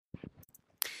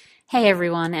Hey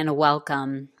everyone, and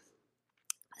welcome.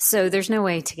 So, there's no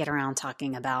way to get around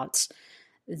talking about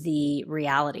the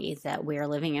reality that we are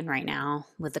living in right now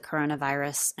with the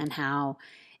coronavirus and how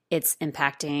it's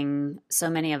impacting so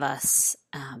many of us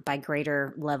by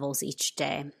greater levels each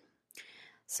day.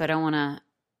 So, I don't want to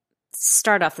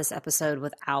start off this episode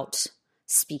without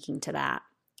speaking to that.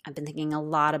 I've been thinking a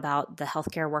lot about the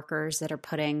healthcare workers that are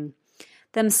putting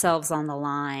themselves on the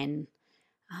line,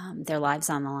 their lives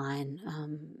on the line,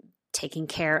 taking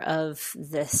care of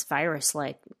this virus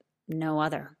like no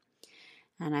other.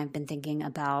 And I've been thinking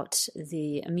about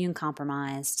the immune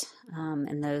compromised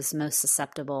and those most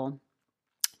susceptible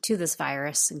to this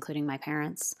virus, including my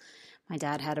parents. My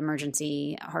dad had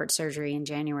emergency heart surgery in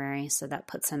January, so that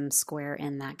puts him square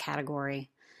in that category.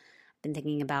 I've been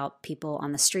thinking about people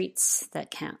on the streets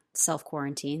that can't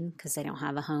self-quarantine because they don't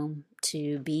have a home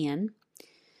to be in.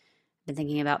 Been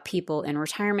thinking about people in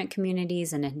retirement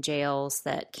communities and in jails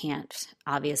that can't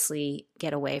obviously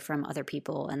get away from other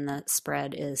people, and the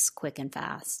spread is quick and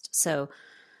fast. So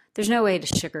there's no way to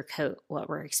sugarcoat what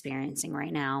we're experiencing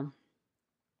right now.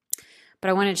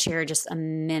 But I wanted to share just a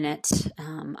minute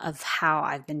of how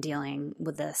I've been dealing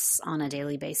with this on a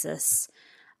daily basis.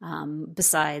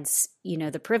 Besides,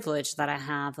 the privilege that I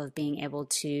have of being able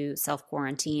to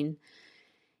self-quarantine.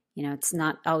 It's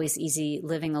not always easy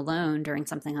living alone during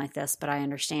something like this, but I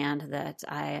understand that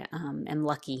I am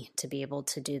lucky to be able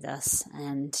to do this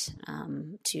and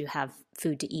to have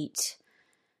food to eat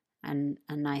and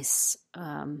a nice,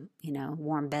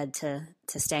 warm bed to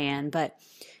stay in. But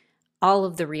all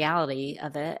of the reality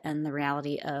of it and the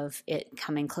reality of it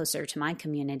coming closer to my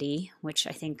community, which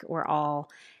I think we're all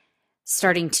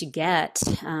starting to get,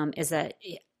 is that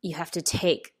you have to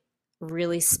take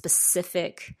really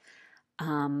specific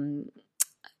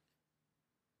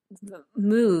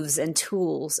moves and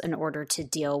tools in order to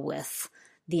deal with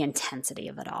the intensity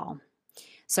of it all.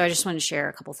 So I just want to share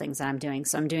a couple things that I'm doing.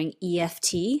 So I'm doing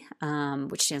EFT,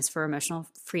 which stands for Emotional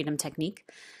Freedom Technique.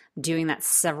 I'm doing that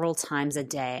several times a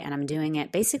day, and I'm doing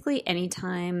it basically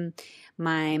anytime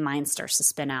my mind starts to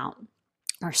spin out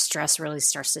or stress really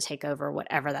starts to take over,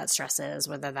 whatever that stress is,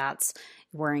 whether that's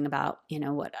worrying about,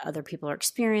 what other people are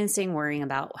experiencing, worrying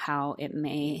about how it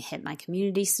may hit my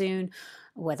community soon,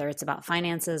 whether it's about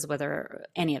finances, whether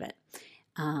any of it.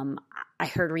 I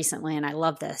heard recently, and I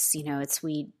love this, it's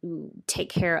we take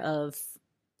care of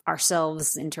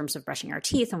ourselves in terms of brushing our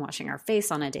teeth and washing our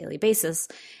face on a daily basis.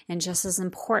 And just as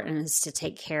important is to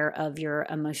take care of your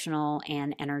emotional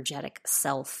and energetic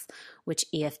self, which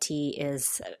EFT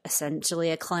is essentially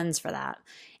a cleanse for that.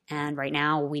 And right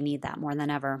now we need that more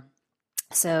than ever.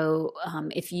 So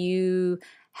if you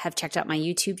have checked out my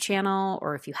YouTube channel,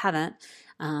 or if you haven't,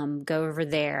 go over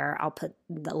there. I'll put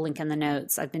the link in the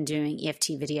notes. I've been doing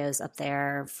EFT videos up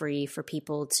there free for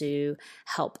people to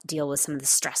help deal with some of the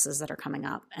stresses that are coming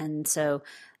up. And so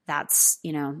that's,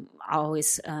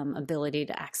 always ability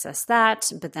to access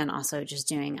that, but then also just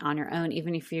doing on your own,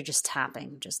 even if you're just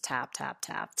tapping, just tap, tap,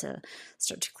 tap to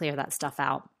start to clear that stuff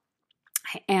out.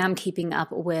 I am keeping up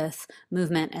with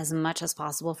movement as much as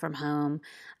possible from home.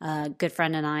 A good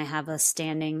friend and I have a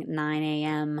standing 9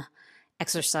 a.m.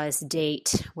 exercise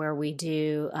date where we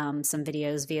do some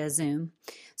videos via Zoom.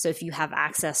 So if you have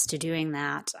access to doing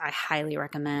that, I highly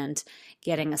recommend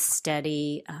getting a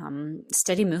steady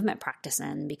movement practice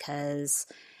in, because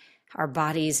our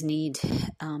bodies need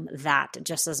that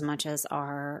just as much as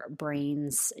our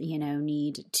brains,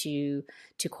 need to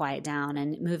quiet down,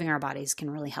 and moving our bodies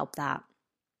can really help that.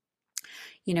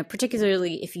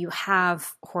 Particularly if you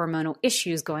have hormonal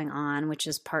issues going on, which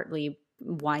is partly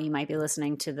why you might be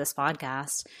listening to this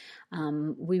podcast,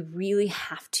 we really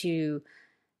have to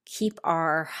keep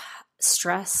our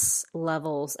stress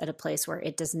levels at a place where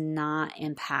it does not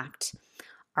impact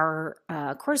our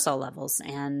cortisol levels.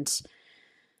 And,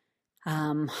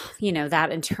 that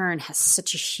in turn has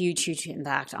such a huge, huge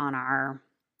impact on our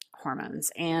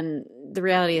hormones. And the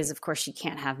reality is, of course, you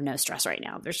can't have no stress right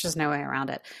now. There's just no way around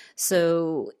it.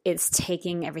 So it's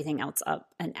taking everything else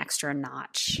up an extra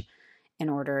notch in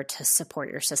order to support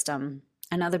your system.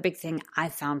 Another big thing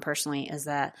I've found personally is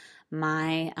that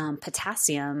my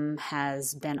potassium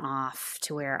has been off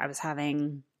to where I was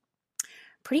having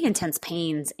pretty intense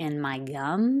pains in my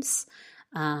gums.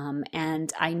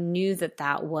 And I knew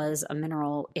that was a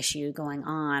mineral issue going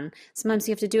on. Sometimes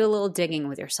you have to do a little digging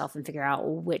with yourself and figure out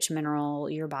which mineral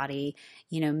your body,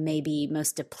 may be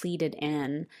most depleted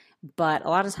in. But a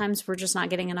lot of times we're just not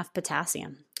getting enough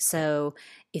potassium. So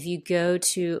if you go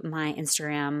to my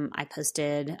Instagram, I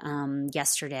posted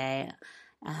yesterday,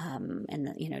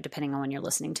 and depending on when you're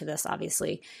listening to this,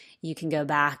 obviously, you can go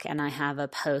back, and I have a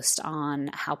post on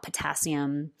how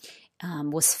potassium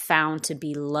was found to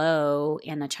be low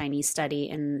in a Chinese study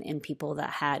in people that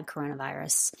had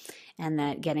coronavirus, and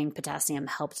that getting potassium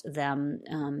helped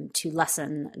them to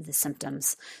lessen the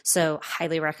symptoms. So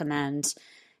highly recommend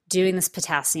doing this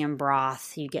potassium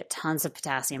broth. You get tons of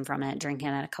potassium from it, drinking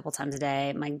it a couple times a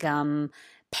day. My gum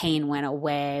pain went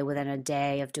away within a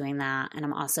day of doing that. And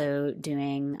I'm also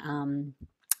doing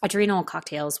adrenal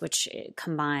cocktails, which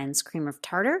combines cream of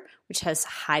tartar, which has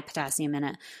high potassium in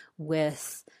it,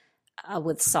 with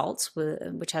salt,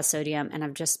 which has sodium. And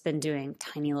I've just been doing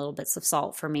tiny little bits of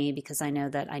salt for me because I know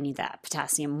that I need that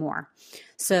potassium more.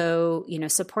 So,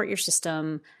 support your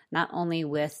system not only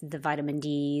with the vitamin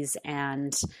D's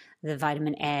and the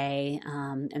vitamin A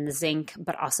and the zinc,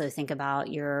 but also think about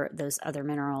those other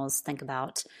minerals. Think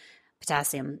about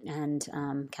potassium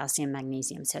and calcium,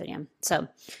 magnesium, sodium. So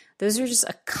those are just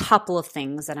a couple of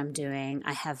things that I'm doing.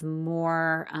 I have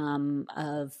more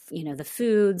of the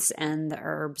foods and the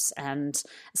herbs and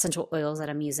essential oils that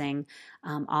I'm using,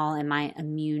 all in my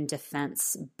immune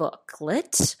defense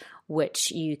booklet,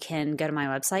 which you can go to my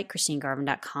website,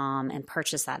 christinegarvin.com, and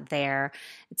purchase that there.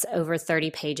 It's over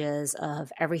 30 pages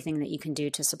of everything that you can do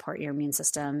to support your immune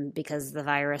system, because the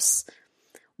virus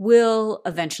will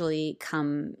eventually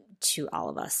come to all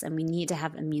of us, and we need to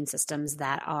have immune systems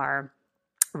that are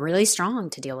really strong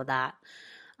to deal with that.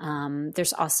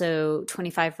 There's also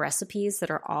 25 recipes that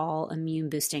are all immune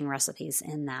boosting recipes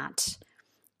in that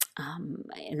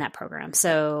program.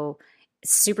 So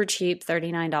it's super cheap,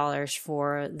 $39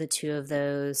 for the 2 of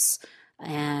those.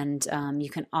 And you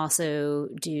can also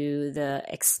do the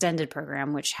extended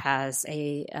program, which has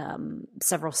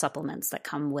several supplements that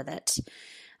come with it.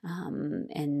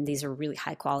 And these are really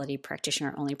high quality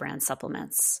practitioner only brand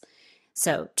supplements.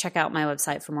 So check out my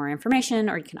website for more information,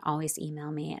 or you can always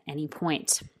email me at any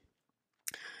point.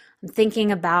 I'm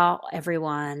thinking about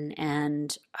everyone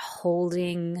and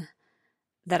holding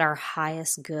that our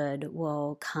highest good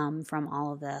will come from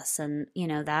all of this. And,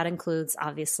 that includes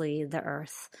obviously the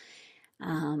earth.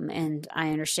 And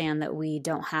I understand that we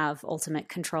don't have ultimate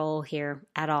control here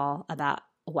at all about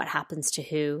what happens to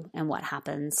who and what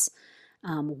happens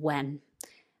when.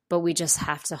 But we just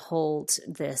have to hold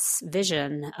this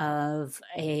vision of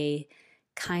a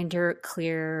kinder,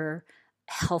 clearer,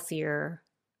 healthier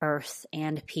earth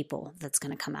and people that's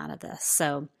going to come out of this.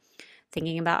 So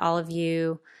thinking about all of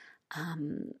you,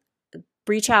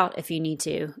 reach out if you need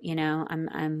to.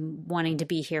 I'm wanting to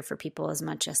be here for people as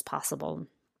much as possible.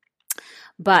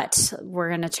 But we're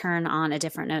going to turn on a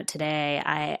different note today.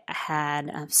 I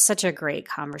had such a great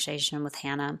conversation with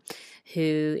Hannah,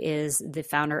 who is the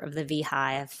founder of the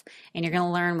Hive, and you're going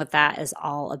to learn what that is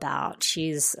all about.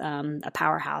 She's a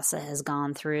powerhouse that has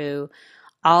gone through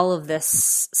all of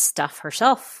this stuff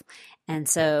herself, and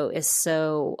so is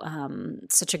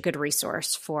such a good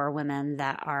resource for women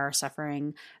that are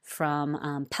suffering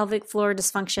from pelvic floor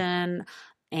dysfunction,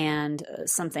 and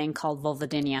something called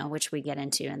Vulvodynia, which we get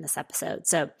into in this episode.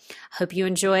 So hope you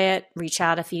enjoy it. Reach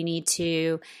out if you need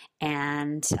to,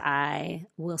 and I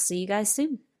will see you guys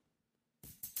soon.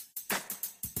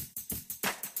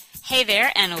 Hey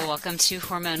there, and welcome to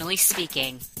Hormonally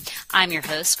Speaking. I'm your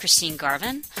host, Christine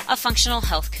Garvin, a functional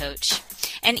health coach,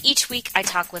 and each week I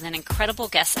talk with an incredible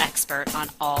guest expert on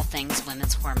all things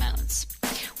women's hormones.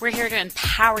 We're here to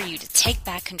empower you to take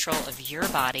back control of your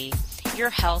body, your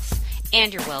health,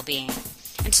 and your well-being,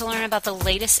 and to learn about the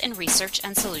latest in research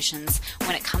and solutions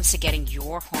when it comes to getting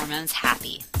your hormones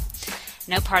happy.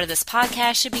 No part of this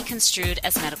podcast should be construed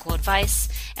as medical advice,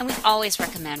 and we always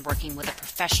recommend working with a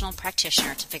professional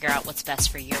practitioner to figure out what's best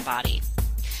for your body.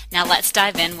 Now let's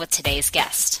dive in with today's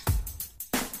guest.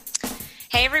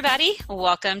 Hey everybody,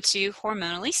 welcome to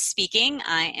Hormonally Speaking.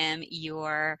 I am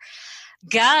your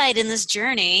guide in this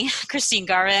journey, Christine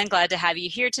Garvin. Glad to have you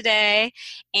here today.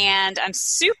 And I'm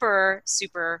super,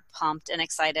 super pumped and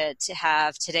excited to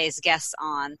have today's guest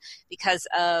on because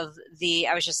of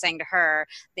I was just saying to her,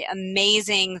 the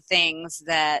amazing things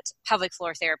that pelvic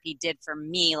floor therapy did for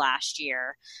me last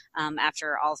year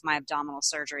after all of my abdominal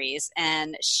surgeries.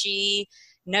 And she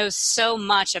knows so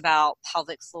much about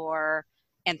pelvic floor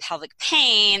and pelvic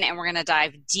pain, and we're going to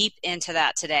dive deep into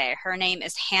that today. Her name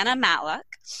is Hannah Matluck,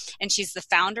 and she's the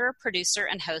founder, producer,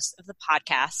 and host of the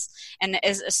podcast, and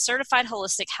is a certified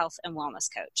holistic health and wellness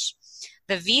coach.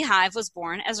 The Hive was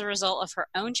born as a result of her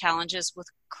own challenges with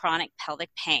chronic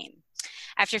pelvic pain.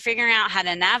 After figuring out how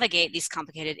to navigate these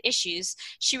complicated issues,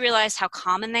 she realized how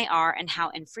common they are and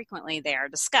how infrequently they are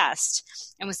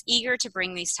discussed, and was eager to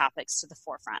bring these topics to the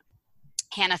forefront.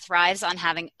 Hannah thrives on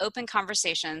having open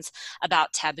conversations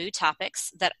about taboo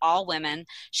topics that all women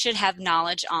should have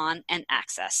knowledge on and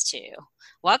access to.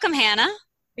 Welcome, Hannah.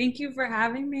 Thank you for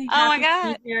having me. Oh my Happy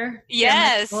to God. be here, share my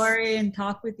Yes. story and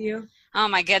talk with you. Oh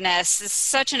my goodness. It's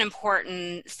such an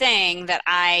important thing that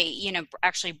I,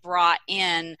 actually brought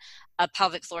in a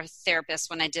pelvic floor therapist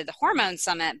when I did the hormone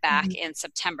summit back Mhm. in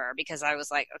September, because I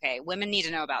was like, okay, women need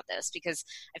to know about this because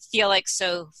I feel like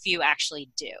so few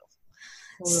actually do.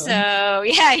 Totally. So,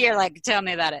 yeah, you're like, tell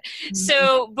me about it. Mhm.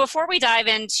 So, before we dive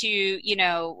into,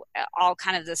 all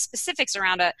kind of the specifics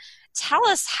around it, tell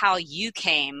us how you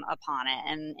came upon it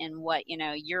and what,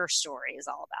 your story is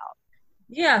all about.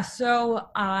 Yeah, so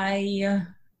I'm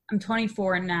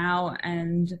 24 now,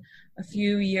 and a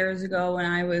few years ago when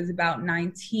I was about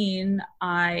 19,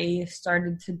 I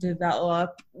started to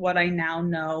develop what I now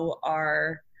know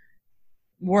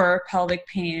were pelvic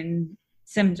pain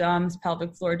symptoms,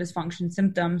 pelvic floor dysfunction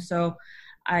symptoms. So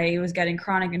I was getting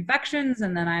chronic infections,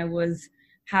 and then I was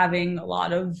having a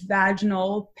lot of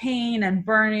vaginal pain and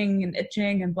burning and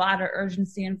itching and bladder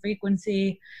urgency and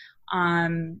frequency.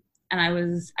 And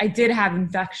I did have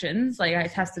infections. Like I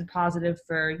tested positive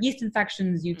for yeast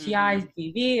infections, UTIs, Mm-hmm.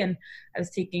 BV, and I was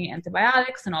taking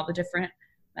antibiotics and all the different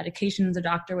medications a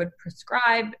doctor would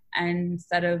prescribe. And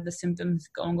instead of the symptoms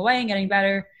going away and getting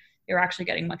better, they were actually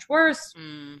getting much worse.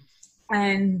 Mm.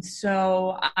 And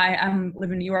so I'm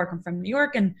live in New York. I'm from New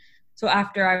York. And so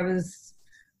after I was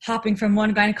hopping from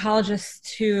one gynecologist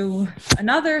to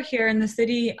another here in the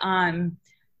city,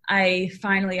 I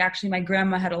finally, actually, my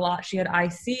grandma she had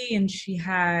IC, and she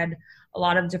had a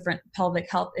lot of different pelvic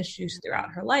health issues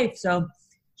throughout her life. So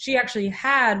she actually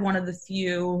had one of the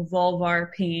few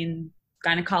vulvar pain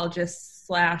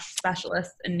gynecologists /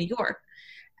 specialists in New York.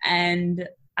 And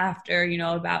after,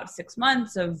 about 6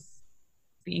 months of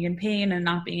being in pain and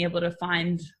not being able to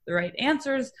find the right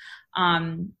answers,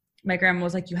 my grandma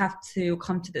was like, you have to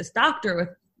come to this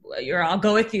doctor I'll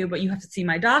go with you, but you have to see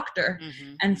my doctor.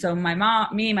 Mm-hmm. And so my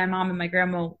mom, and my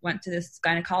grandma went to this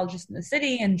gynecologist in the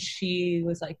city, and she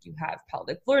was like, you have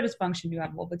pelvic floor dysfunction, you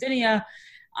have vulvodynia.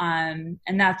 And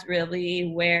that's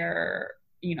really where,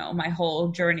 my whole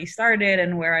journey started,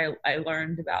 and where I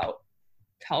learned about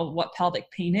what pelvic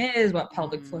pain is, what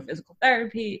pelvic floor physical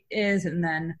therapy is. And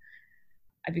then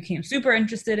I became super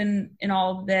interested in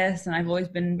all of this, and I've always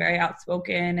been very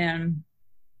outspoken, and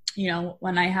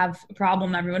when I have a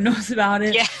problem, everyone knows about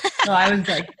it. Yeah. So I was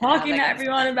like talking to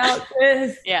everyone about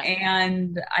this. Yeah.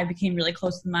 And I became really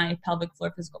close to my pelvic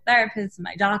floor physical therapists and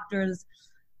my doctors.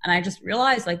 And I just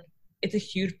realized, like, it's a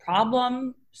huge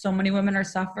problem. So many women are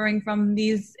suffering from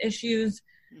these issues.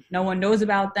 No one knows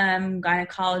about them.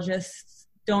 Gynecologists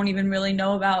don't even really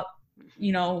know about,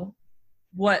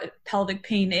 what pelvic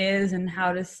pain is and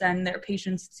how to send their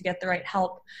patients to get the right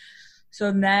help. So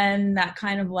then that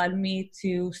kind of led me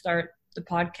to start the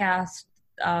podcast,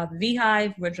 the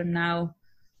Hive, which I'm now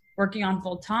working on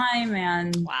full time.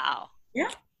 And wow. Yeah.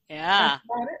 Yeah.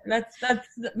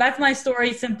 That's my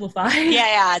story simplified.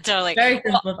 Yeah, totally. Very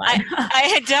simplified. Well,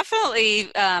 I had definitely,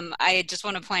 I just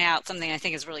want to point out something I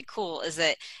think is really cool is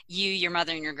that your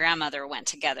mother and your grandmother went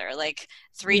together, like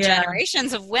three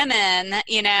generations of women,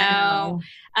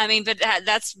 I mean, but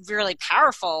that's really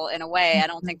powerful in a way. I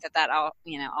don't think that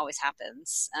always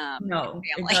happens. No,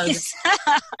 in families. It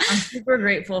does. I'm super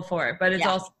grateful for it, but it's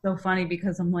also so funny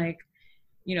because I'm like,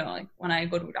 like when I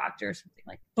go to a doctor or something,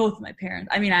 like both my parents,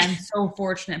 I mean, I'm so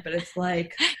fortunate, but it's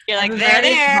like, you're like, they're a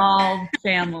very small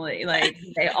family. Like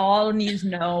they all need to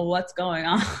know what's going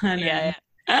on. Yeah.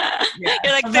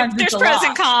 You're like, there's pros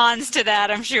and cons to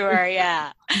that, I'm sure.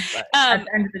 Yeah. But at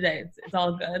the end of the day, it's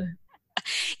all good.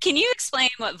 Can you explain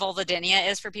what vulvodynia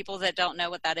is for people that don't know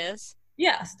what that is?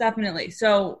 Yes, definitely.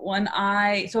 So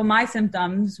my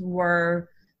symptoms were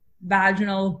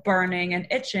vaginal burning and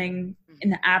itching in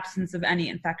the absence of any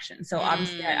infection. So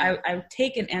obviously I would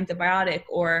take an antibiotic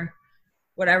or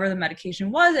whatever the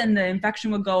medication was, and the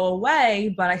infection would go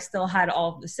away, but I still had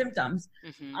all of the symptoms.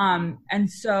 And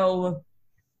so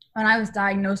when I was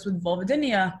diagnosed with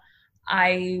vulvodynia,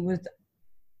 I was,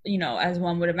 as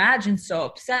one would imagine, so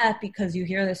upset because you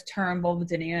hear this term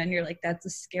vulvodynia and you're like, that's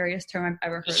the scariest term I've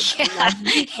ever heard. Yeah,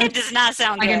 it does not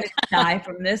sound good. I'm going to die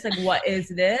from this. Like, what is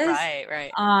this?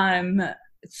 Right.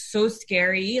 It's so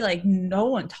scary. Like, no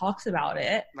one talks about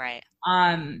it. Right.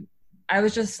 I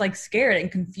was just like scared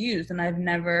and confused, and I've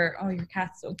never. Oh, your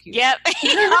cat's so cute. Yep.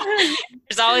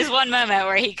 There's always one moment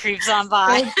where he creeps on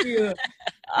by. So cute.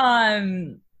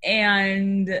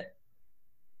 And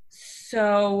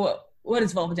so what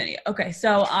is vulvodynia? Okay,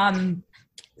 so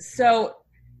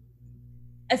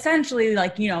essentially,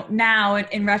 like, now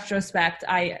in retrospect,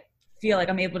 I feel like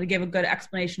I'm able to give a good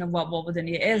explanation of what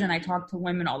vulvodynia is, and I talk to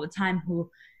women all the time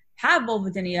who have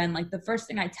vulvodynia, and like the first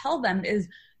thing I tell them is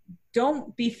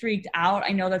don't be freaked out.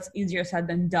 I know that's easier said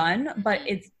than done, but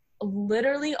it's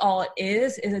literally all it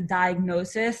is a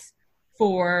diagnosis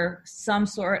for some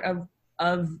sort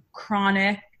of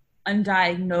chronic,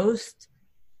 undiagnosed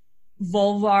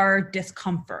vulvar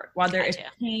discomfort, whether it's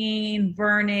pain,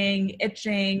 burning,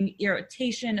 itching,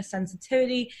 irritation, a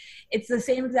sensitivity. It's the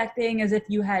same exact thing as if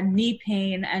you had knee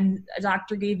pain and a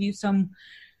doctor gave you some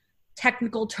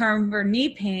technical term for knee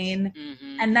pain,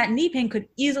 and that knee pain could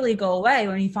easily go away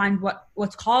when you find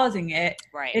what's causing it.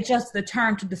 Right. It's just the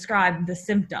term to describe the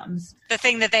symptoms. The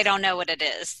thing that they don't know what it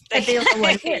is. They don't know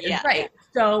what it is, right.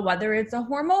 So whether it's a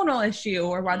hormonal issue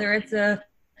or whether it's a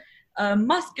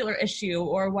muscular issue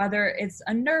or whether it's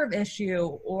a nerve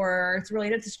issue or it's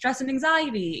related to stress and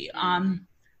anxiety,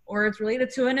 or it's related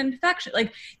to an infection.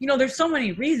 Like, there's so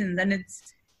many reasons, and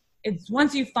it's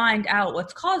once you find out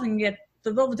what's causing it, the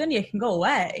vulvodynia can go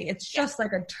away. It's just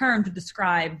like a term to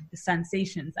describe the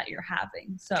sensations that you're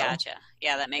having. So gotcha.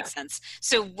 Yeah, that makes sense.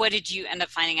 So what did you end up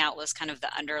finding out was kind of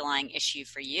the underlying issue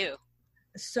for you?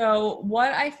 So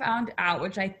what I found out,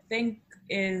 which I think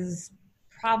is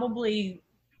probably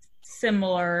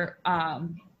similar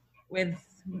with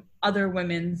other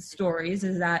women's stories,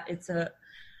 is that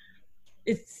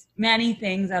it's many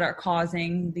things that are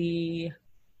causing the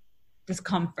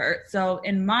discomfort. So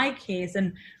in my case,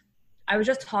 and I was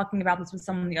just talking about this with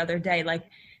someone the other day, like,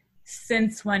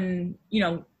 since when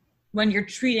you're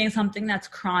treating something that's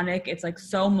chronic, it's like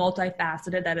so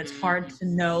multifaceted that it's hard to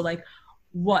know like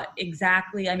what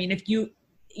exactly. I mean, if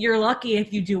you're lucky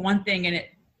if you do one thing and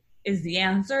it is the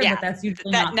answer, but that's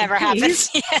usually not never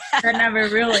happens. That never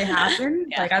really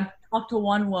happens. Like, I've talked to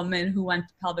one woman who went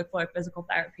to pelvic floor physical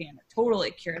therapy and it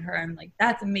totally cured her. I'm like,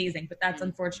 that's amazing, but that's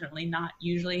unfortunately not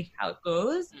usually how it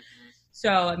goes. So,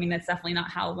 I mean, that's definitely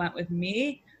not how it went with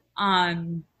me. But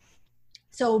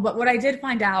what I did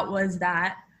find out was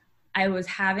that I was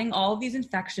having all of these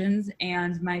infections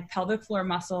and my pelvic floor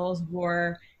muscles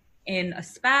were in a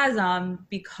spasm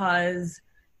because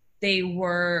they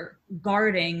were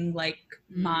guarding like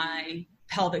my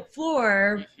pelvic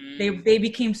floor. They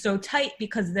became so tight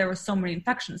because there were so many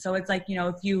infections. So it's like,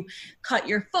 if you cut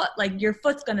your foot, like your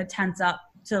foot's going to tense up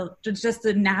to just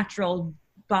a natural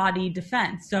body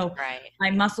defense. So my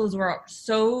muscles were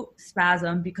so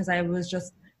spasmed because I was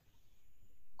just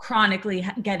chronically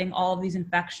getting all of these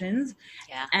infections.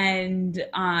 And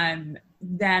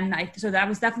so that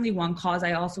was definitely one cause.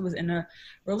 I also was in a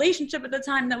relationship at the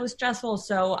time that was stressful.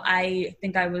 So I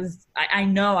think I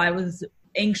know I was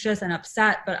anxious and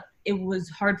upset, but it was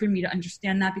hard for me to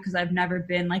understand that because I've never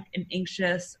been like an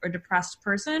anxious or depressed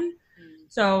person.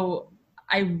 So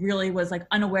I really was like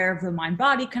unaware of the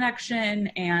mind-body connection.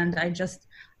 And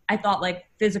I thought like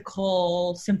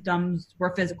physical symptoms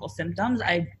were physical symptoms.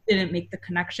 I didn't make the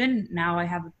connection. Now I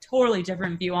have a totally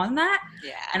different view on that.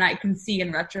 And I can see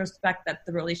in retrospect that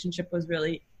the relationship was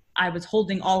really, I was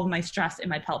holding all of my stress in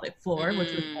my pelvic floor,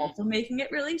 which was also making it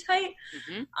really tight.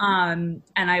 And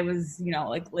I was,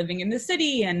 like living in the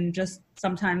city and just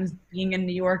sometimes being in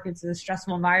New York, it's a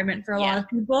stressful environment for a lot of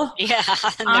people.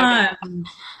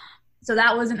 So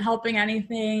that wasn't helping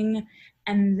anything.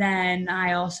 And then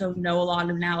I also know a lot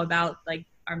now about like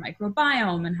our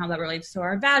microbiome and how that relates to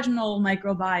our vaginal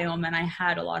microbiome. And I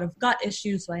had a lot of gut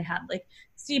issues. So I had like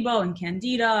SIBO and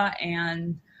candida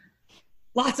and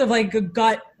lots of like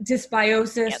gut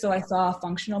dysbiosis. So I saw a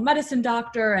functional medicine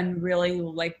doctor and really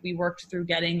like we worked through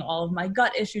getting all of my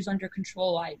gut issues under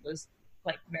control. I was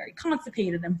like very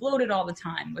constipated and bloated all the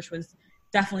time, which was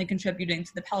definitely contributing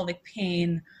to the pelvic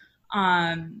pain.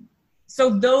 So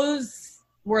those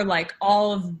were like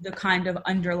all of the kind of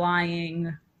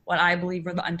underlying, what I believe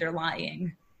were the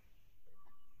underlying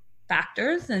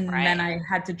factors. And then I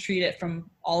had to treat it from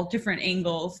all different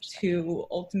angles to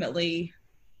ultimately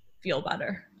feel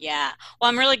better. Yeah. Well,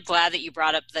 I'm really glad that you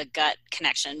brought up the gut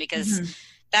connection because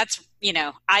that's,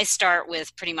 I start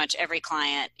with pretty much every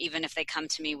client, even if they come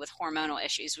to me with hormonal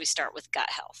issues, we start with gut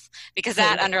health because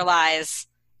that underlies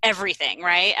everything,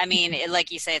 right? I mean, like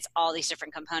you say, it's all these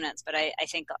different components, but I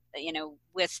think,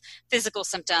 with physical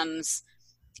symptoms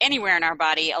anywhere in our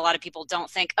body, a lot of people don't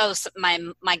think, oh, so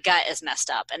my gut is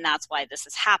messed up and that's why this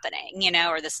is happening,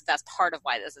 or that's part of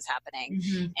why this is happening.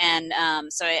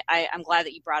 And so I'm glad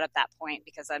that you brought up that point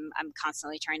because I'm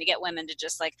constantly trying to get women to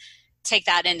just like take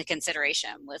that into consideration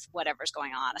with whatever's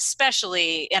going on,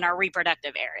 especially in our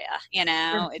reproductive area.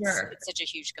 It's such a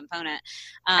huge component.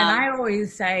 And I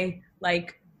always say,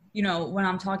 like, when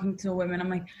I'm talking to women, I'm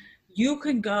like, you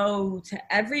could go to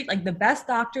the best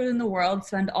doctors in the world,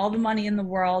 spend all the money in the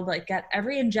world, like get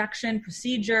every injection,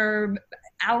 procedure,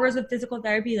 hours of physical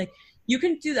therapy. Like you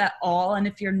can do that all. And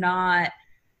if you're not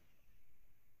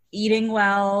eating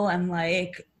well and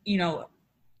like, you know,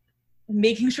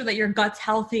 making sure that your gut's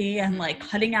healthy and like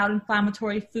cutting out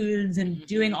inflammatory foods and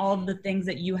doing all of the things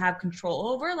that you have control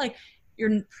over, like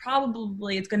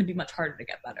it's going to be much harder to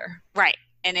get better. Right.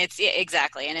 And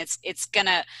exactly. And it's going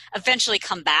to eventually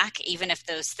come back, even if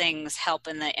those things help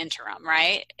in the interim,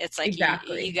 right? It's like,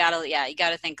 exactly. you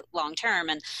gotta think long term.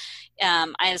 And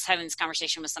I was having this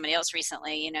conversation with somebody else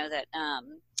recently, you know, that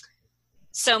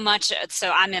so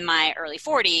I'm in my early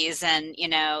 40s and, you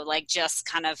know, like just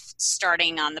kind of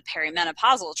starting on the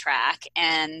perimenopausal track,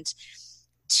 and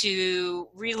to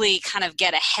really kind of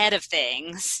get ahead of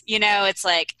things, you know, it's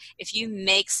like if you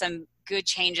make some good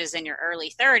changes in your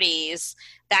early 30s,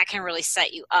 that can really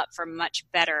set you up for much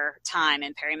better time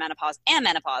in perimenopause and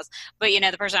menopause. But, you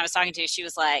know, the person I was talking to, she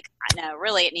was like, I know,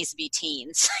 really, it needs to be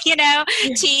teens, you know,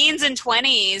 teens and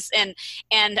 20s.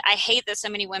 And I hate that so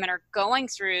many women are going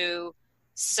through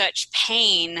such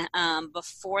pain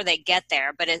before they get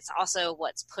there. But it's also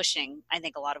what's pushing, I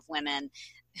think, a lot of women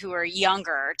who are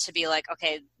younger to be like,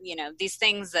 okay, you know, these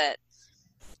things that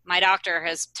my doctor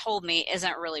has told me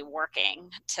isn't really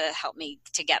working to help me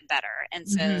to get better. And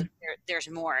so there's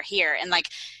more here. And like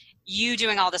you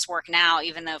doing all this work now,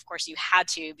 even though of course you had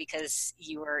to because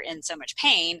you were in so much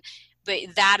pain, but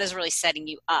that is really setting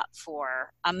you up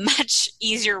for a much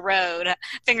easier road,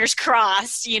 fingers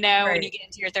crossed, you know, when you get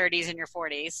into your 30s and your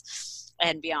 40s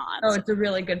and beyond. Oh, it's a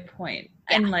really good point.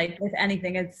 Yeah. And like with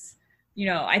anything, it's, you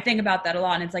know, I think about that a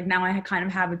lot, and it's like now I kind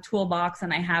of have a toolbox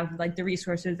and I have like the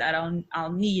resources that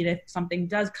I'll need if something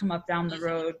does come up down the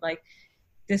road. Like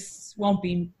this won't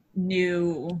be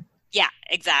new. Yeah,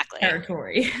 exactly.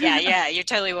 Territory. Yeah, you're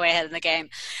totally way ahead in the game.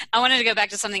 I wanted to go back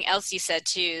to something else you said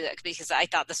too, because I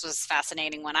thought this was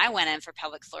fascinating when I went in for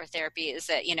pelvic floor therapy, is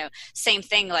that, you know, same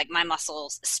thing, like my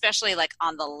muscles, especially like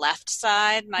on the left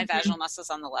side, my vaginal muscles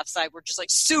on the left side were just like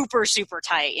super, super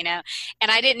tight, you know, and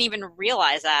I didn't even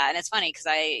realize that. And it's funny because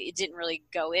I didn't really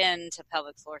go into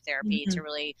pelvic floor therapy to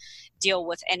really deal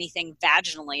with anything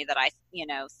vaginally that I, you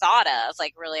know, thought of.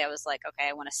 Like really, I was like, okay,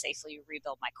 I want to safely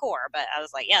rebuild my core, but I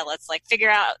was like, yeah, let's like figure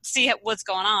out, see what's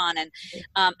going on. And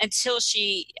until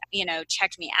she, you know,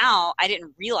 checked me out, I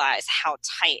didn't realize how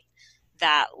tight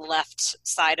that left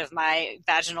side of my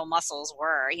vaginal muscles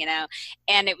were, you know.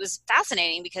 And it was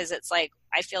fascinating because it's like,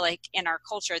 I feel like in our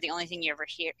culture, the only thing you ever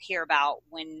hear about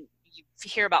when you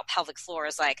hear about pelvic floor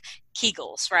is like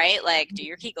Kegels, right? Like do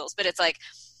your Kegels. But it's like,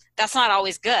 that's not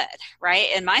always good, right?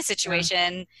 In my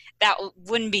situation, that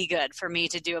wouldn't be good for me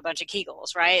to do a bunch of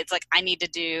Kegels, right? It's like I need to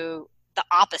do the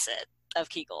opposite of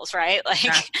Kegels, right? Like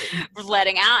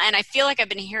letting out. And I feel like I've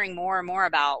been hearing more and more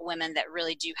about women that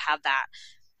really do have that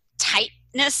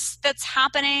tightness that's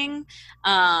happening.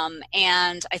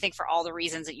 And I think for all the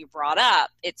reasons that you brought up,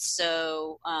 it's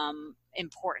so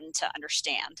important to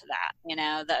understand that, you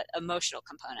know, the emotional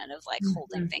component of like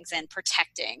holding things in,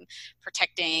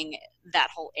 protecting that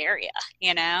whole area,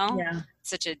 you know? Yeah.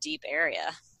 Such a deep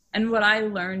area. And what I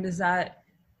learned is that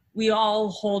we all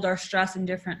hold our stress in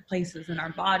different places in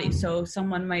our body. So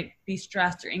someone might be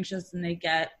stressed or anxious and they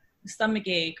get a stomach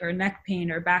ache or neck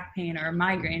pain or back pain or a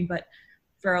migraine. But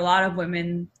for a lot of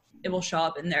women, it will show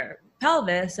up in their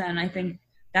pelvis. And I think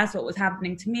that's what was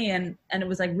happening to me. And it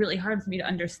was like really hard for me to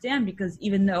understand, because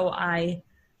even though I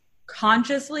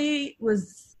consciously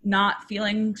was not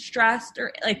feeling stressed,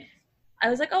 or like, I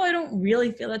was like, oh, I don't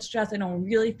really feel that stressed. I don't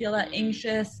really feel that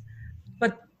anxious.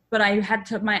 But I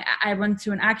went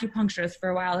to an acupuncturist for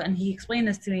a while, and he explained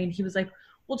this to me, and he was like,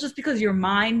 well, just because your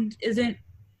mind isn't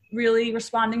really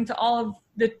responding to all of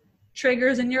the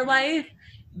triggers in your life,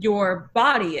 your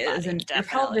body is, and your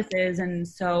pelvis is. And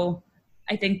so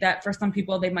I think that for some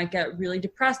people, they might get really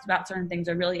depressed about certain things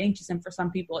or really anxious. And for some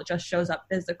people, it just shows up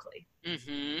physically.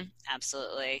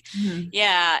 Absolutely.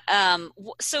 Yeah.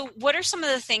 So what are some of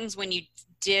the things when you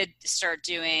did start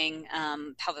doing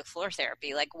pelvic floor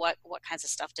therapy? Like what kinds of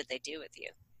stuff did they do with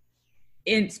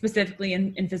you? Specifically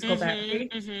in physical therapy?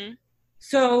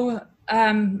 So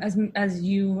as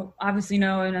you obviously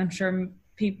know, and I'm sure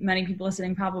many people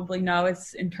listening probably know,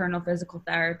 it's internal physical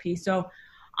therapy. So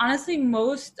honestly,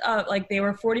 most like they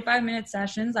were 45-minute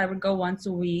sessions. I would go once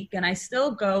a week, and I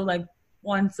still go like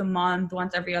once a month,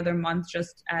 once every other month,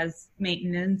 just as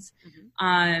maintenance.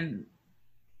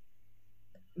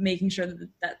 Making sure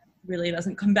that really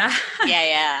doesn't come back.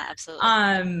 Yeah,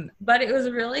 absolutely. But it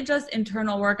was really just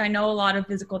internal work. I know a lot of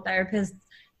physical therapists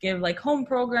give like home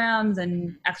programs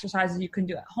and exercises you can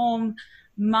do at home.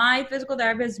 My physical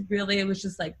therapist, really, it was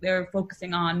just like they're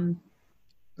focusing on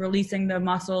releasing the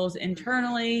muscles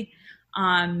internally,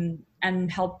 and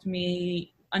helped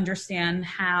me understand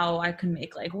how I could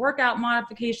make like workout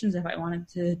modifications if I wanted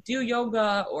to do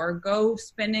yoga or go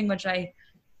spinning, which I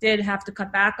did have to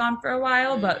cut back on for a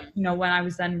while. But, you know, when I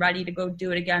was then ready to go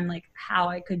do it again, like how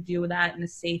I could do that in a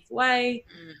safe way.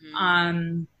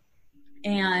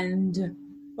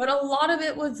 But a lot of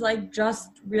it was like just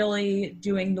really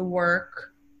doing the work.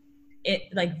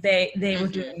 They were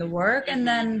doing the work, and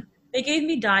then they gave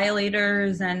me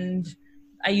dilators, and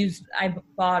I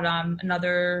bought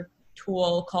another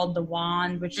tool called the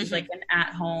wand, which is like an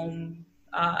at-home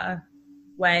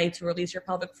way to release your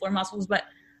pelvic floor muscles. But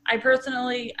I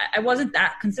personally, I wasn't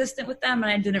that consistent with them,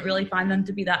 and I didn't really find them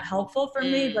to be that helpful for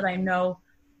me, but I know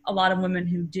a lot of women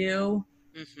who do.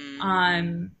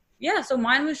 So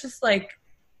mine was just like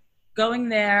going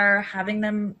there, having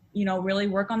them, you know, really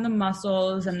work on the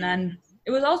muscles. And then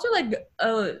it was also like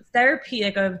a therapy,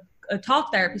 like a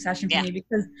talk therapy session for me,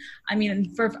 because I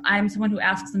mean, I'm someone who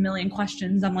asks a million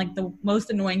questions. I'm like the most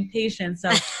annoying patient.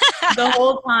 So the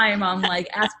whole time I'm like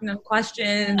asking them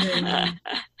questions and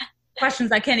questions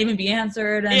that can't even be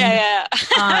answered.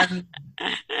 And,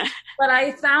 but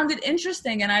I found it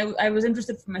interesting, and I was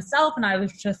interested for myself, and I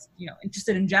was just, you know,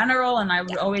 interested in general. And I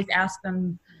would always ask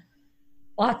them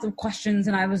lots of questions,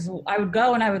 and I would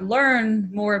go and I would learn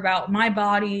more about my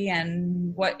body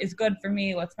and what is good for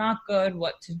me, what's not good,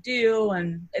 what to do.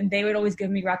 And they would always give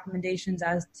me recommendations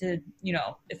as to, you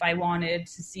know, if I wanted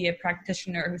to see a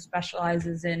practitioner who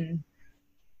specializes in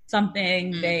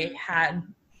something. They had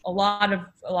a lot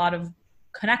of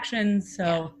connections.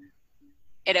 So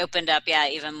it opened up,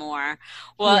 even more.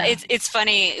 Well, it's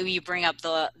funny you bring up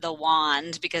the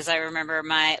wand, because I remember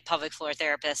my pelvic floor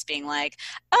therapist being like,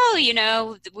 "Oh, you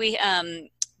know, we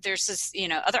there's this, you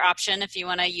know, other option if you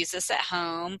want to use this at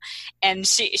home." And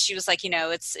she was like, you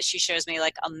know, she shows me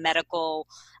like a medical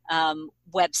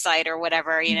website or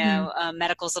whatever, you know, a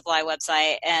medical supply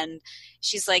website, and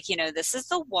she's like, you know, this is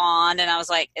the wand. And I was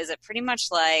like, is it pretty much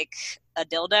like a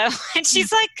dildo? And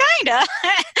she's like, kinda.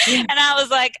 And I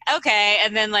was like, okay.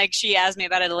 And then like she asked me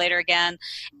about it later again,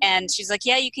 and she's like,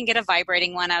 yeah, you can get a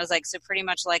vibrating one. I was like, so pretty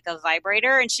much like a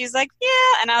vibrator? And she's like,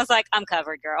 yeah. And I was like, I'm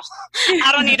covered, girl.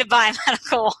 I don't need to buy a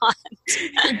medical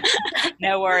wand.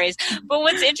 No worries. But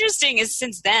what's interesting is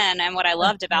since then, and what I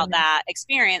loved about that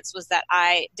experience was that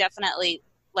I definitely,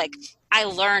 like, I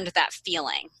learned that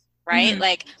feeling, right?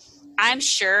 Like, I'm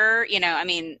sure, you know, I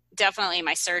mean, definitely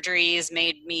my surgeries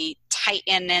made me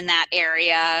tighten in that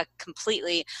area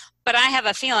completely. But I have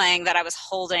a feeling that I was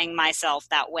holding myself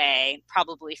that way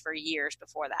probably for years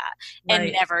before that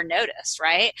and never noticed,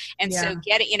 right? And so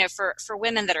getting, you know, for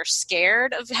women that are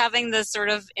scared of having this sort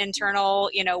of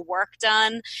internal, you know, work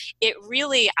done, it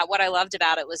really, what I loved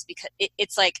about it was because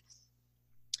it's like,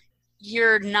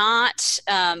 you're not,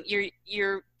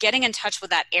 you're getting in touch with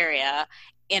that area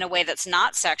in a way that's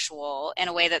not sexual, in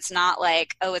a way that's not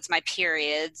like, oh, it's my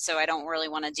period, so I don't really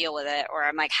want to deal with it, or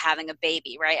I'm like having a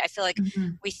baby, right? I feel like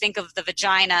we think of the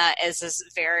vagina as this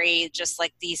very just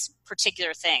like these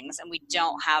particular things, and we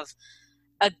don't have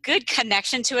a good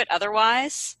connection to it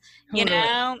otherwise, you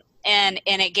know? And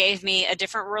it gave me a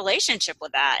different relationship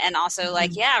with that. And also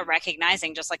like,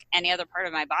 recognizing just like any other part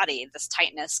of my body, this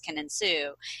tightness can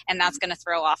ensue. And that's going to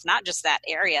throw off not just that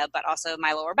area, but also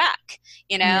my lower back,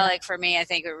 you know, like for me, I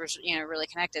think it was, you know, really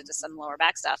connected to some lower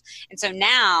back stuff. And so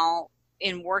now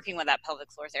in working with that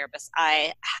pelvic floor therapist,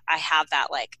 I have that,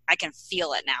 like, I can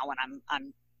feel it now when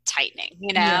I'm tightening,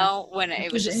 you know, when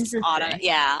it was just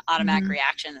automatic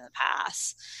reaction in the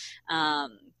past.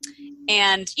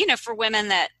 And, you know, for women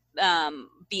that,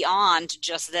 beyond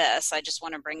just this, I just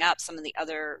want to bring up some of the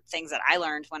other things that I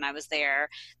learned when I was there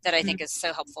that I think is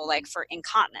so helpful, like for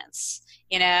incontinence,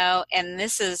 you know, and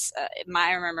this is,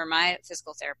 I remember my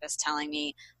physical therapist telling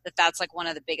me that that's like one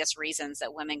of the biggest reasons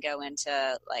that women go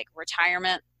into like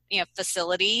retirement, you know,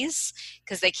 facilities,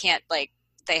 because they can't, like,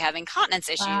 they have incontinence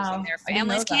issues and their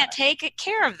families can't take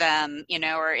care of them, you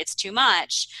know, or it's too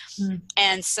much.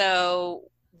 And so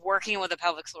working with a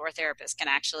pelvic floor therapist can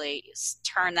actually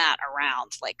turn that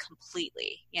around, like,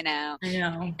 completely, you know? I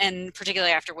know. And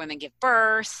particularly after women give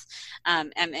birth.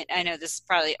 And I know this is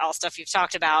probably all stuff you've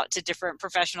talked about to different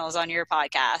professionals on your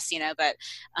podcast, you know, but,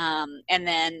 and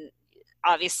then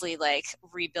obviously like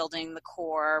rebuilding the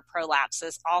core,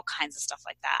 prolapses, all kinds of stuff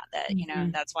like that, you know,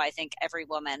 that's why I think every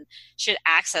woman should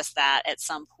access that at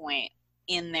some point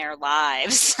in their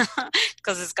lives,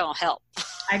 because it's going to help.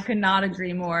 I could not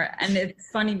agree more. And it's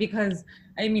funny because,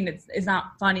 I mean, it's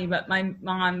not funny, but my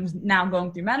mom's now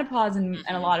going through menopause, and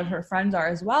a lot of her friends are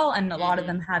as well. And a lot of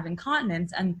them have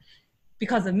incontinence. And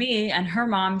because of me and her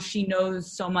mom, she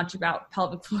knows so much about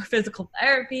pelvic floor physical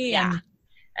therapy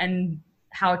and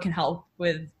how it can help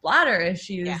with bladder Yeah.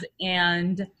 issues.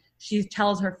 And she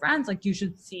tells her friends, like, you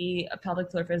should see a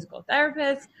pelvic floor physical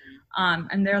therapist.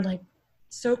 And they're like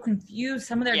so confused.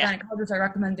 Some of their Yeah. gynecologists are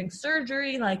recommending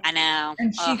surgery. Like, I know.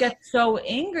 and she Ugh. gets so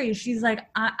angry. She's like,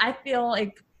 I feel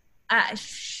like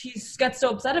she gets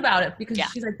so upset about it because Yeah.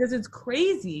 she's like, this is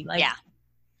crazy. Like, Yeah.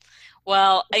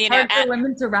 Well, it's hard for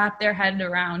women to wrap their head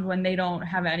around when they don't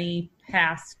have any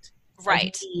past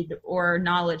right. need or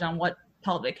knowledge on what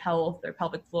pelvic health or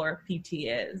pelvic floor PT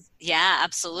is. Yeah,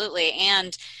 absolutely.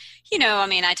 And,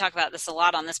 I talk about this a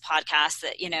lot on this podcast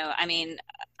that,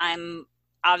 I'm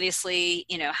obviously,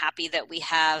 happy that we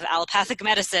have allopathic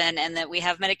medicine and that we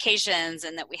have medications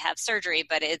and that we have surgery,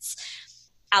 but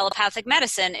allopathic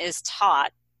medicine is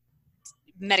taught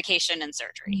medication and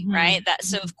surgery, right?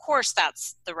 So of course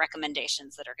that's the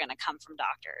recommendations that are going to come from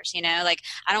doctors, like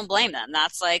I don't blame them.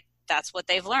 That's what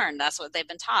they've learned. That's what they've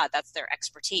been taught. That's their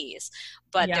expertise.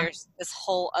 But there's this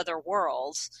whole other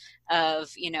world of,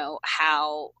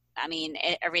 how,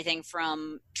 everything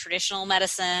from traditional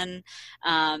medicine,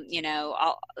 and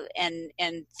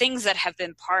things that have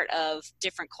been part of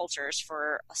different cultures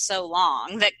for so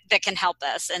long that can help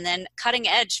us. And then cutting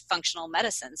edge functional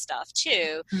medicine stuff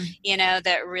too,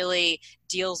 that really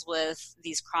deals with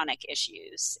these chronic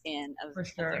issues in a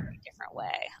very different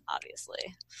way,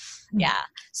 obviously. Yeah.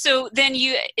 So then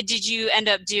did you end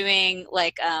up doing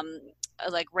like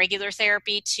regular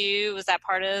therapy too? Was that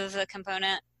part of the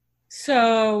component?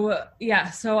 So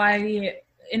I,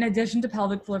 in addition to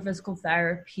pelvic floor physical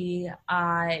therapy,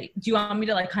 do you want me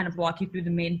to like kind of walk you through the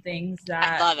main things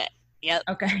that? I love it. Yep.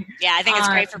 Okay. Yeah, I think it's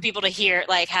great for people to hear,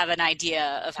 like, have an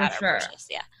idea of how to approach this.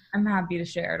 Yeah. I'm happy to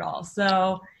share it all.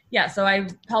 So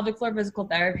pelvic floor physical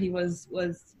therapy was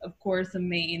of course a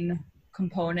main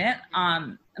component.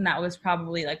 And that was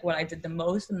probably like what I did the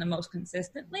most and the most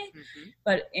consistently.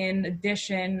 But in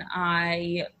addition,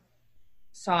 I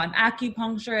saw an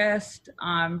acupuncturist,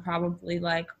 probably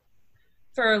like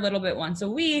for a little bit once a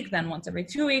week, then once every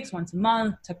 2 weeks, once a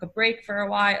month, took a break for a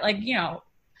while, like,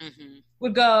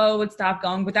 would stop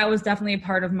going, but that was definitely a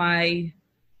part of my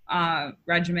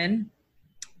regimen.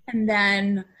 And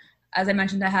then, as I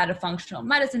mentioned, I had a functional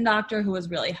medicine doctor who was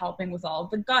really helping with all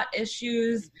of the gut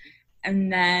issues.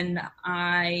 And then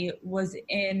I was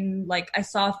I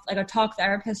saw like a talk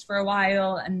therapist for a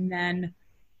while, and then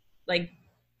like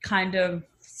kind of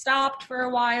stopped for a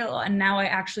while. And now I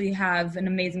actually have an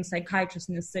amazing psychiatrist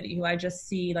in the city who I just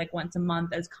see like once a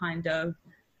month as kind of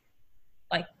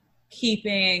like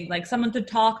keeping like someone to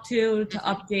talk to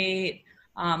update.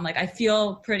 Like I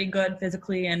feel pretty good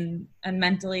physically and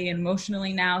mentally and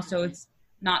emotionally now. So it's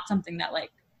not something that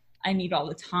like I need all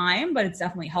the time, but it's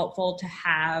definitely helpful to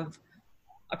have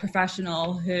a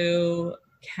professional who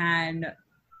can,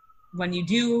 when you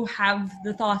do have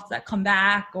the thoughts that come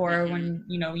back, or when,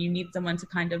 you need someone to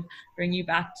kind of bring you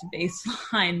back to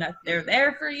baseline, that they're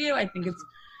there for you. I think it's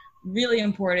really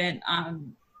important.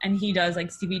 And he does like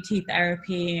CBT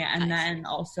therapy, and then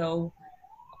also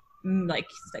like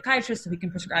psychiatrist, so he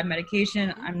can prescribe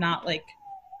medication. I'm not like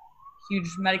huge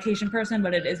medication person,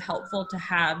 but it is helpful to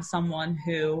have someone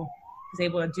who is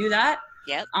able to do that.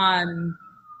 Yep.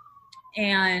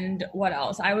 And what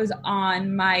else? I was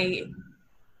on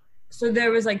so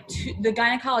there was like the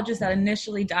gynecologist that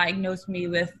initially diagnosed me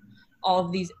with all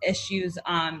of these issues,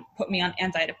 put me on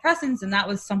antidepressants. And that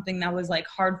was something that was like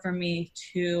hard for me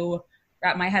to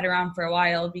wrap my head around for a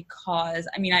while, because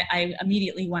I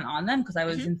immediately went on them because I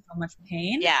was in so much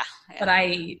pain. Yeah. But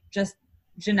I just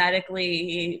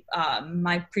genetically,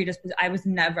 my predisposition,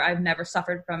 I've never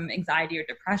suffered from anxiety or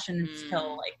depression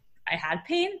until like I had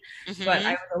pain, but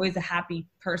I was always a happy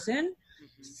person.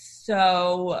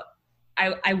 So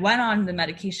I went on the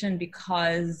medication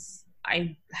because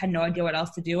I had no idea what else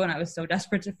to do, and I was so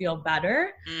desperate to feel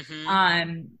better.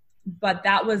 But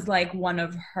that was like one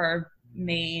of her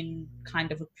main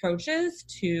kind of approaches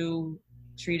to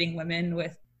treating women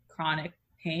with chronic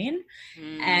pain.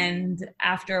 And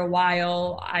after a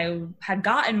while, I had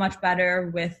gotten much better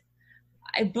with,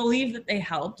 I believe that they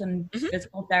helped, and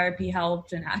physical therapy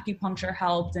helped, and acupuncture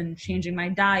helped, and changing my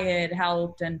diet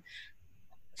helped, and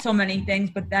so many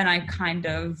things. But then I kind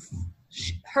of,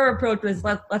 her approach was,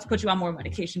 let's put you on more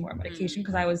medication,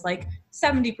 because I was like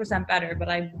 70% better, but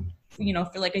I,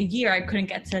 for like a year I couldn't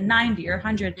get to 90 or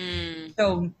 100.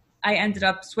 So I ended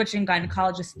up switching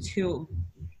gynecologists to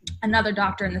another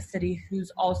doctor in the city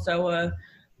who's also a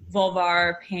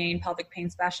pelvic pain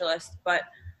specialist, but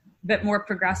a bit more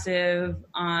progressive,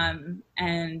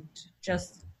 and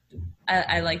just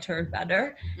I liked her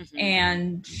better.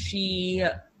 And she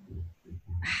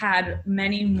had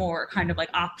many more kind of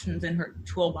like options in her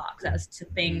toolbox as to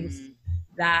things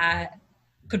that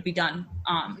could be done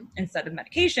instead of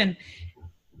medication.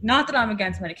 Not that I'm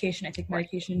against medication. I think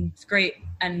medication is great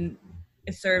and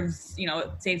it serves, it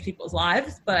saves people's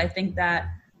lives. But I think that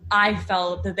I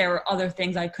felt that there were other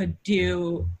things I could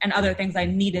do and other things I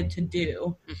needed to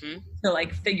do to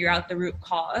like figure out the root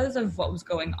cause of what was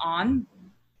going on.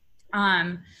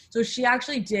 So she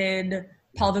actually did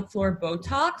pelvic floor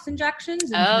Botox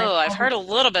injections. I've heard a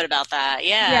little bit about that.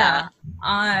 Yeah.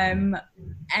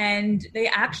 And they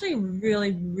actually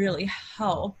really, really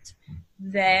helped.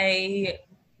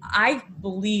 I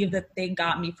believe that they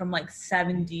got me from like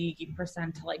 70%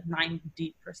 to like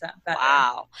 90% better.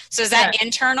 Wow. So is that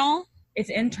internal? It's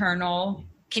internal.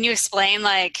 Can you explain,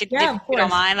 like, if of course. you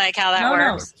don't mind, like how that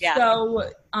works? No. Yeah.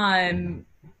 So,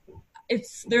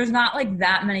 there's not like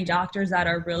that many doctors that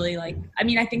are really like, I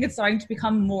mean, I think it's starting to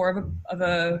become more of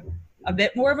a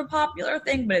bit more of a popular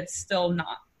thing, but it's still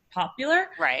not popular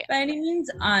by any means.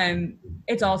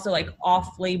 It's also like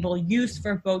off-label use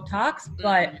for Botox,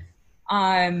 but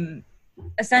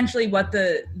essentially what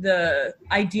the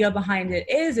idea behind it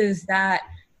is that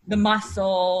the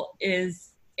muscle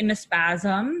is in a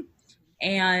spasm,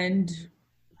 and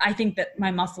I think that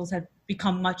my muscles have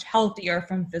become much healthier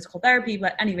from physical therapy.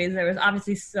 But anyways, there was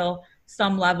obviously still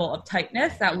some level of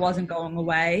tightness that wasn't going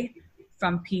away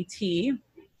from PT.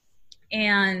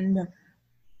 And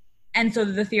so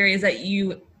the theory is that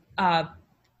you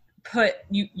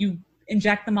you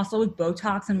inject the muscle with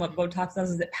Botox, and what Botox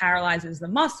does is it paralyzes the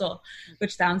muscle,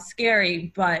 which sounds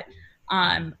scary, but this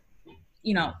kind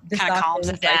of calms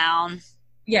it down.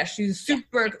 Yeah, she's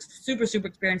super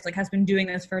experienced, like has been doing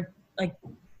this for like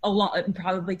a long,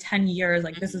 probably 10 years.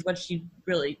 Like this is what she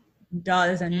really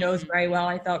does and knows very well.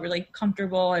 I felt really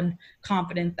comfortable and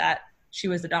confident that she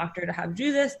was the doctor to have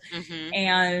do this.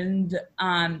 And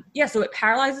so it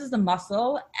paralyzes the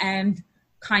muscle and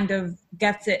kind of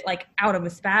gets it like out of a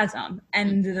spasm.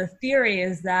 And the theory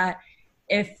is that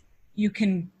if you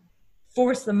can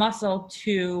force the muscle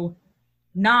to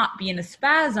not be in a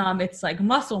spasm, it's like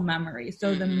muscle memory.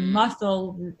 So the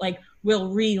muscle like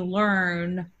will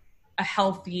relearn a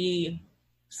healthy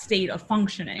state of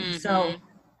functioning. So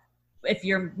if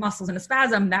your muscle's in a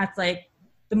spasm, that's like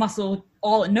the muscle,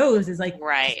 all it knows is like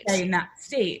stay in that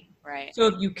state. So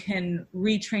if you can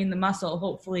retrain the muscle,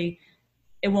 hopefully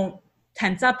it won't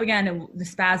tense up again, the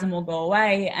spasm will go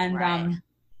away. And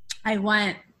I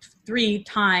went 3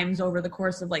 times over the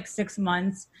course of like 6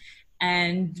 months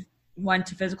and went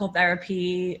to physical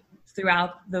therapy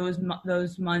throughout those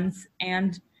months.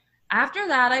 And after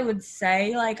that, I would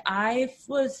say like I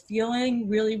was feeling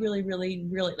really, really, really,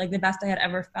 really like the best I had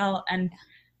ever felt. And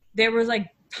there was like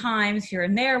times here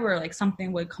and there where like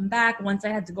something would come back. Once I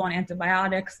had to go on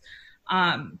antibiotics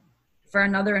for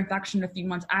another infection a few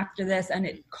months after this, and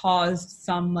it caused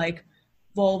some like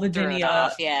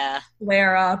vulvodynia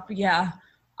flare up.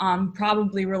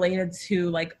 Probably related to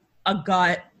like a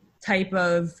gut type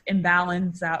of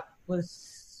imbalance that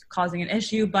was causing an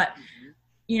issue. But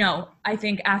I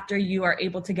think after you are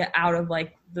able to get out of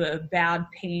like the bad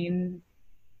pain,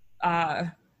 the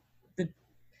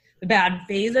bad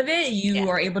phase of it, you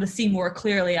are able to see more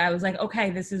clearly. I was like,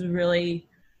 okay, this is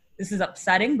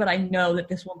upsetting, but I know that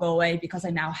this will go away because I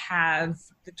now have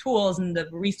the tools and the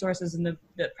resources and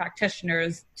the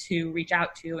practitioners to reach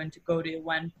out to and to go to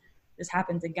when this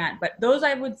happens again. But those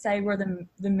I would say were the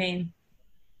main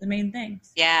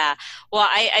things. Yeah. Well,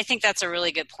 I think that's a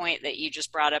really good point that you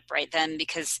just brought up right then,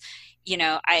 because,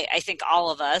 I think all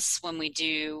of us, when we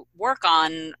do work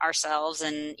on ourselves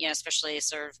and, especially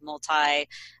sort of multi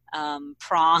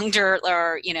pronged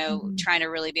or trying to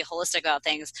really be holistic about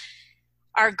things,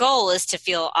 our goal is to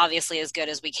feel obviously as good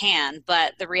as we can.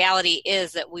 But the reality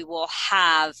is that we will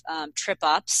have trip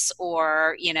ups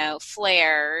or,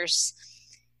 flares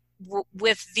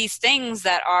with these things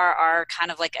that are kind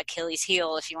of like Achilles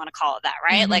heel, if you want to call it that,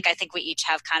 right? Like I think we each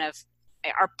have kind of,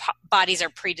 our bodies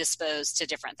are predisposed to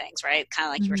different things, right? Kind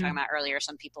of like you were talking about earlier.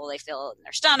 Some people, they feel it in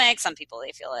their stomach, some people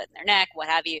they feel it in their neck, what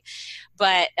have you.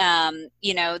 But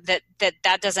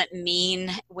that doesn't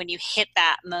mean when you hit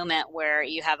that moment where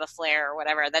you have a flare or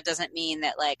whatever, that doesn't mean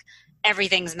that like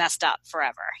everything's messed up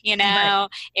forever.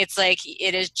 It's like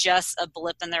it is just a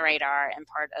blip in the radar and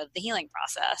part of the healing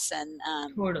process. And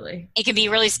totally, it can be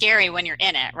really scary when you're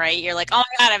in it, right? You're like, oh my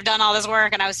God, I've done all this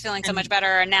work and I was feeling so much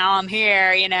better and now I'm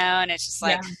here, and it's just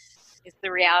like it's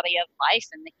the reality of life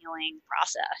and the healing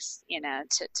process,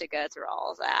 to go through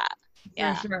all of that.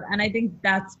 For sure. And I think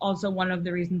that's also one of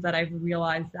the reasons that I've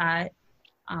realized that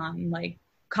like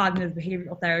cognitive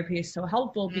behavioral therapy is so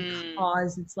helpful,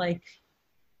 because it's like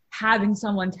having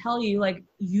someone tell you like,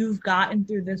 you've gotten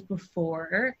through this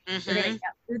before, you're gonna get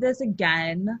through this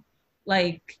again.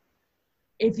 Like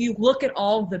if you look at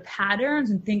all the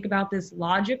patterns and think about this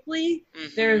logically,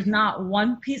 there's not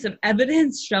one piece of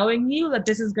evidence showing you that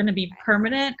this is going to be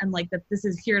permanent and like that this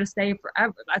is here to stay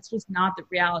forever. That's just not the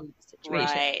reality of the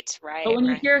situation. Right. But when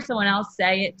you hear someone else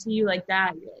say it to you like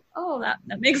that, you're like, oh, that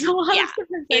makes a lot of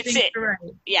sense. I think you're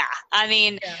right. Yeah. I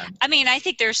mean, I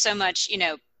think there's so much,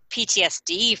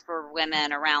 PTSD for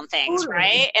women around things,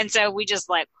 right? And so we just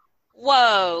like,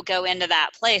 whoa, go into that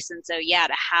place. And so,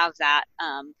 to have that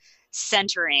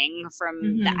centering from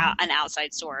an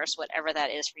outside source, whatever that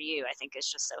is for you, I think is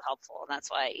just so helpful. And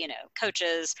that's why,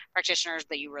 coaches, practitioners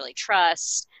that you really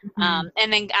trust.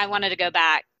 And then I wanted to go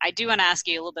back. I do want to ask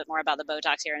you a little bit more about the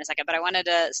Botox here in a second, but I wanted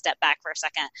to step back for a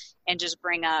second and just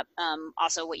bring up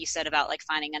also what you said about like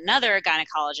finding another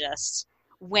gynecologist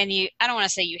when I don't want to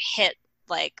say you hit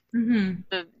like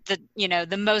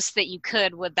the most that you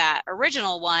could with that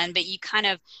original one, but you kind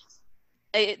of,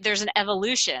 there's an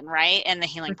evolution, right, in the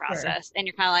healing process. And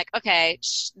you're kind of like, okay,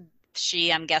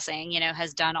 she, I'm guessing,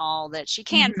 has done all that she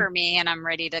can for me, and I'm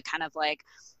ready to kind of like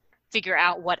figure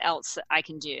out what else I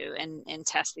can do and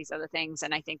test these other things.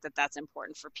 And I think that that's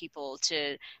important for people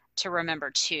to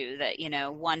remember too, that,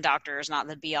 one doctor is not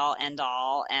the be all end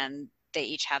all, and they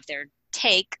each have their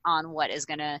take on what is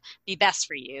going to be best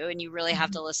for you, and you really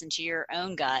have to listen to your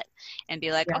own gut and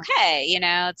be like, okay,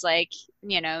 it's like,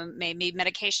 maybe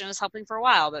medication was helping for a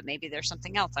while, but maybe there's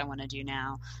something else I want to do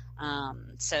now.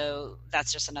 So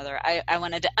that's just another, I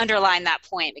wanted to underline that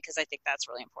point because I think that's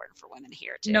really important for women to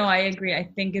hear too. No, I agree. I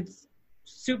think it's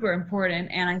super important,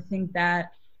 and I think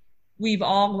that we've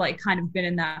all like kind of been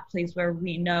in that place where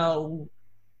we know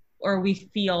or we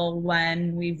feel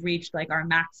when we've reached like our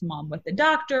maximum with the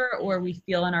doctor, or we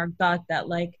feel in our gut that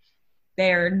like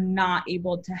they're not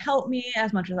able to help me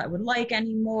as much as I would like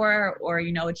anymore, or,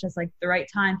 it's just like the right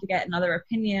time to get another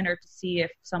opinion or to see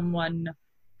if someone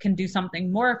can do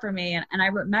something more for me. And I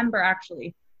remember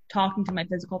actually talking to my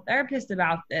physical therapist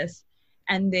about this,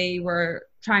 and they were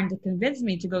trying to convince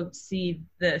me to go see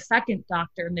the second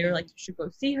doctor, and they were like, you should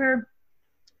go see her.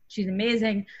 She's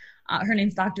amazing. Her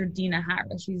name's Dr. Dina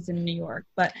Harris. She's in New York.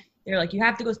 But they're like, you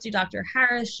have to go see Dr.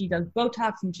 Harris. She does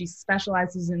Botox, and she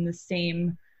specializes in the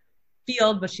same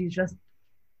field, but she's just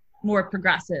more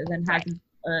progressive and has,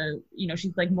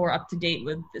 she's like more up to date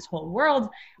with this whole world.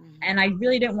 And I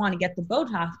really didn't want to get the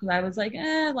Botox because I was like,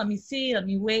 let me see, let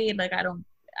me wait. Like,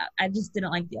 I just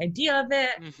didn't like the idea of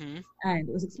it. And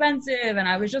it was expensive, and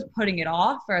I was just putting it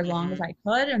off for as long as I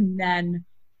could. And then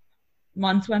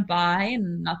months went by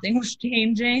and nothing was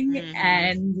changing.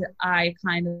 And I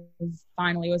kind of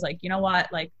finally was like, you know what,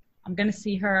 like, I'm going to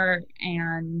see her.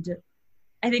 And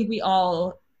I think we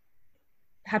all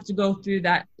have to go through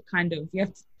that kind of,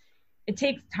 it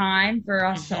takes time for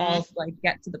us to all like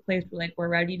get to the place where like we're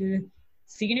ready to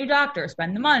see a new doctor,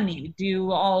 spend the money, do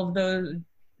all of those,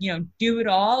 do it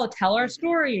all, tell our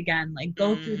story again, like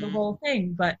go through the whole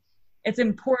thing. But it's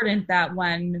important that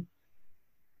when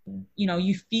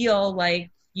you feel like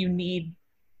you need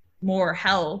more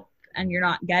help and you're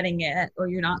not getting it, or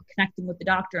you're not connecting with the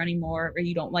doctor anymore, or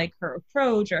you don't like her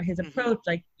approach or his approach,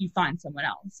 like you find someone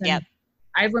else. And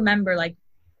I remember like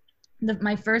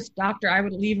my first doctor, I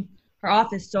would leave her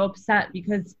office so upset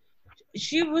because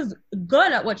she was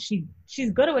good at what she's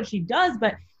good at what she does,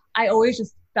 but I always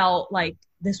just felt like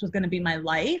this was going to be my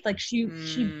life. Like she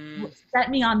set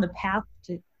me on the path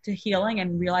to healing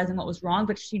and realizing what was wrong,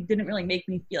 but she didn't really make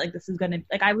me feel like this is going to,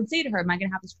 like, I would say to her, am I going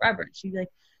to have this forever? And she'd be like,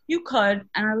 you could.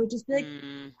 And I would just be like,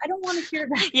 I don't want to hear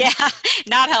that.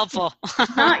 Not helpful.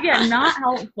 not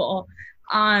helpful.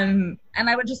 And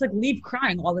I would just like leave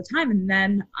crying all the time. And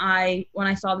then when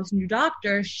I saw this new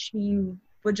doctor, she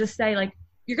would just say like,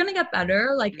 you're going to get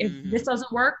better. Like if this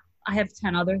doesn't work, I have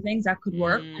 10 other things that could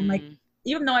work. And like,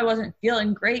 even though I wasn't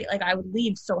feeling great, like I would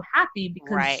leave so happy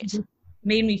because she just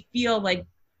made me feel like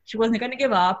she wasn't going to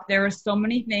give up. There were so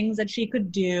many things that she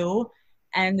could do,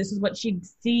 and this is what she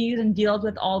sees and deals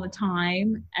with all the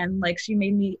time. And like, she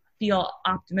made me feel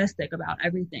optimistic about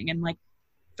everything. And like,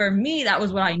 for me, that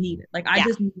was what I needed. Like, I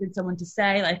just needed someone to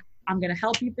say like, I'm going to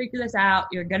help you figure this out.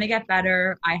 You're going to get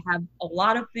better. I have a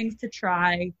lot of things to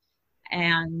try.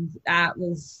 And that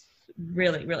was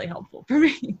really, really helpful for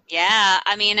me. Yeah.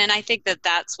 I mean, and I think that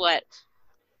that's what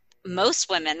most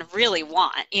women really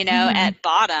want, at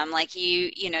bottom. Like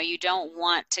you don't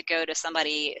want to go to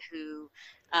somebody who,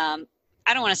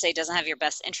 I don't want to say doesn't have your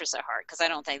best interests at heart, because I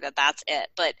don't think that that's it,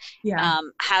 but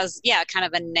has kind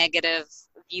of a negative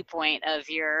viewpoint of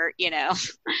your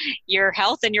your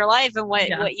health and your life and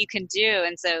what you can do.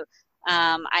 And so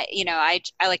I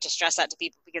like to stress that to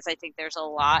people, because I think there's a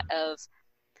lot of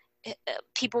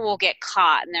people will get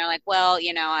caught and they're like, well,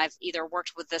 I've either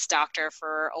worked with this doctor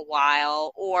for a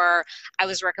while, or I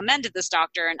was recommended this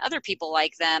doctor and other people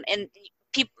like them. And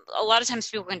a lot of times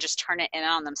people can just turn it in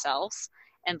on themselves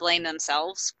and blame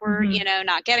themselves for,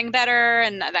 not getting better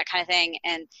and that kind of thing.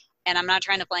 And I'm not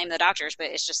trying to blame the doctors, but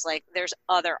it's just like, there's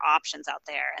other options out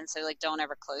there. And so like, don't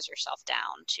ever close yourself down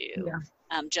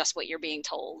to just what you're being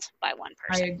told by one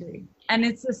person. I agree. And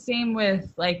it's the same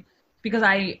with like, because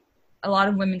a lot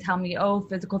of women tell me, oh,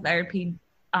 physical therapy,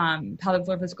 pelvic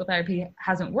floor physical therapy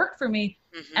hasn't worked for me.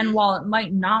 Mm-hmm. And while it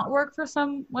might not work for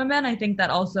some women, I think that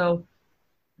also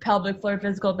pelvic floor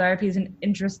physical therapy is an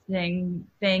interesting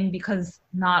thing because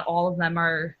not all of them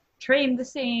are trained the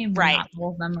same. Right. Not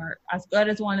all of them are as good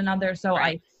as one another. So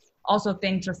right. I also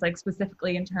think just like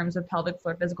specifically in terms of pelvic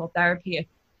floor physical therapy, if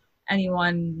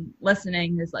anyone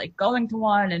listening is like going to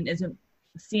one and isn't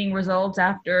seeing results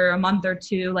after a month or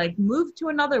two, like move to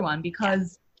another one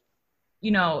because,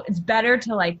 it's better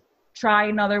to like try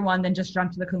another one than just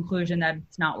jump to the conclusion that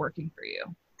it's not working for you.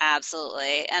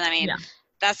 Absolutely. And I mean,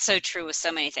 that's so true with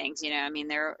so many things, I mean,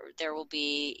 there will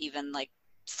be even like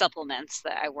supplements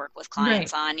that I work with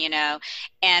clients on,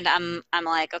 and I'm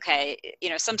like, okay,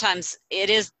 sometimes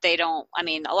a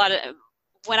lot of,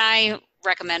 when I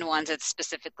recommend ones, it's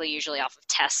specifically usually off of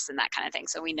tests and that kind of thing.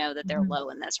 So we know that they're low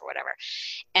in this or whatever.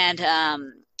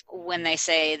 And, when they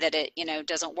say that it,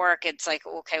 doesn't work, it's like,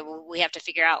 okay, well, we have to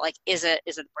figure out, like, is it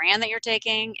the brand that you're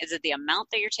taking? Is it the amount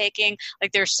that you're taking?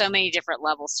 Like, there's so many different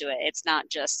levels to it. It's not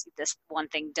just this one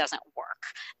thing doesn't work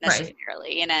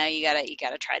necessarily. Right. You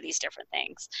gotta try these different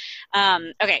things.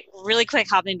 Okay, really quick,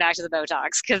 hopping back to the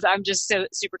Botox, because I'm just so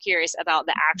super curious about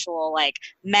the actual like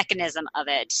mechanism of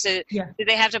it. So do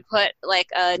they have to put like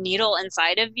a needle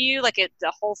inside of you, like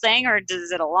the whole thing, or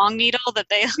is it a long needle that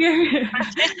they?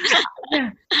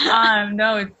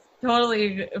 No, it's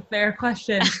totally a fair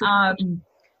question.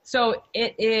 So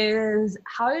it is,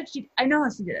 I know how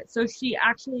she did it. So she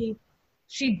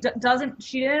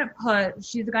didn't put,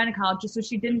 she's a gynecologist, so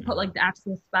she didn't put like the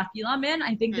actual speculum in.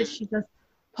 I think that she just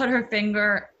put her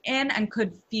finger in and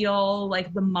could feel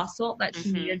like the muscle that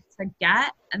she needed to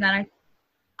get. And then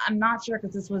I'm not sure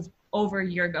because this was over a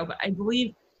year ago, but I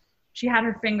believe she had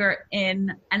her finger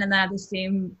in and then at the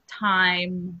same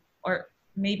time, or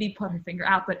maybe put her finger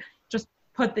out, but just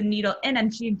put the needle in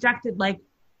and she injected like,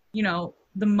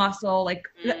 the muscle, like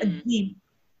a deep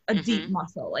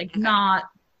muscle, like not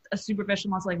a superficial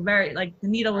muscle, like very, like the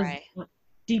needle was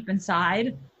deep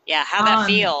inside. Yeah. How'd that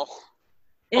feel?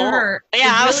 It hurt.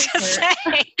 Yeah. I was going to say,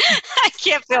 I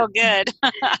can't feel good.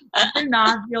 It did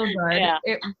not feel good. Yeah.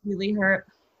 It really hurt.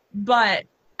 But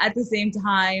at the same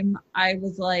time, I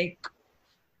was like,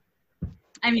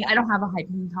 I don't have a high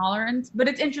pain tolerance, but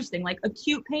it's interesting. Like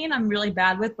acute pain, I'm really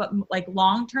bad with, but like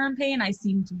long-term pain, I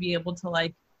seem to be able to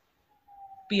like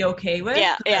be okay with.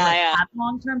 I have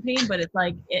long-term pain, but it's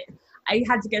like I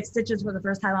had to get stitches for the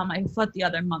first time on my foot the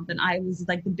other month, and I was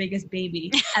like the biggest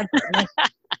baby ever.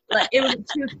 like it was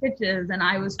 2 stitches, and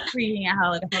I was freaking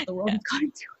out. Like I thought the world was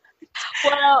going to.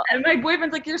 Well, and my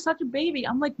boyfriend's like, "You're such a baby."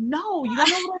 I'm like, "No, you don't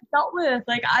know what I've dealt with.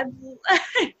 Like I've."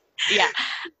 Yeah,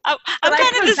 I'm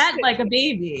kind of like a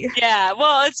baby. Yeah,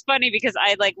 well, it's funny because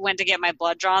I like went to get my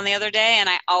blood drawn the other day, and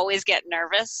I always get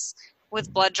nervous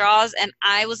with blood draws, and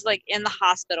I was like in the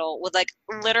hospital with like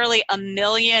literally a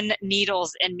million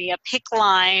needles in me, a pick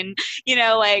line,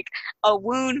 like a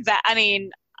wound.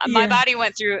 My body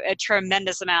went through a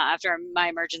tremendous amount after my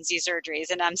emergency surgeries,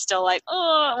 and I'm still like,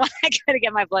 oh, I gotta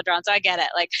get my blood drawn. So I get it.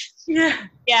 Like,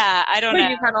 I don't know.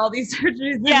 You've had all these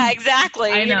surgeries. Yeah,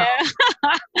 exactly. I know.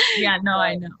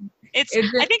 I know.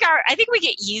 I think we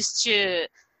get used to,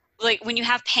 like, when you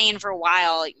have pain for a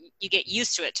while, you get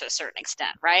used to it to a certain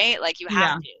extent, right? Like you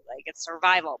have to, like it's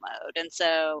survival mode. And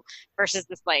so versus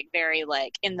this like very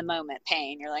like in the moment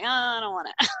pain, you're like, oh, I don't want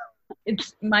it.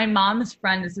 It's my mom's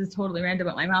friend. This is totally random,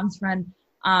 but my mom's friend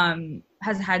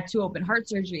has had 2 open heart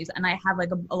surgeries, and I have like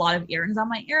a lot of earrings on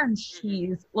my ear, and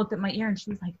she's looked at my ear and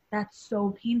she was like, "That's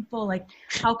so painful. Like,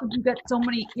 how could you get so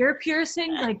many ear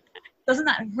piercings? Like, doesn't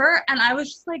that hurt?" And I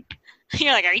was just like,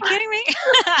 "You're like, are you kidding me?"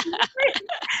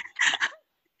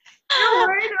 You're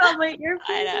worried about my ear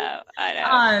piercings?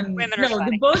 I know. Women are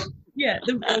funny.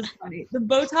 The funny. The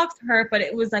Botox hurt, but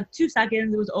it was like 2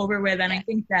 seconds. It was over with, and I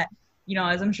think that.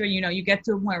 As I'm sure you get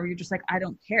to a point where you're just like, I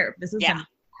don't care if this is gonna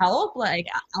help. Like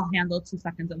I'll handle 2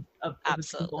 seconds of a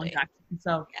simple injection.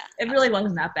 So it really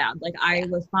wasn't that bad. Like I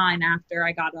was fine after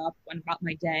I got up, went about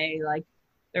my day. Like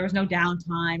there was no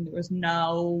downtime. There was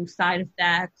no side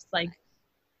effects. Like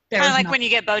kind of like when you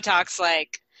get Botox,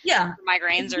 like Yeah.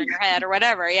 migraines or in your head or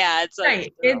whatever. Yeah, it's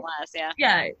right. It doesn't last. Yeah.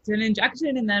 Yeah, it's an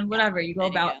injection, and then whatever, you go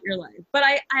about your life. But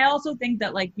I also think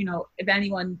that, like, you know, if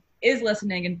anyone is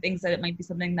listening and thinks that it might be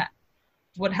something that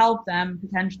would help them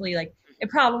potentially, like, it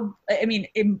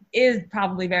is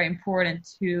probably very important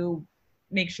to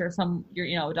make sure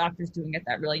a doctor's doing it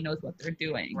that really knows what they're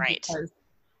doing. Right. Because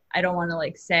I don't want to,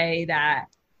 like, say that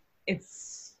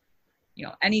it's, you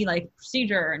know, any, like,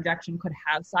 procedure or injection could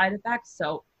have side effects.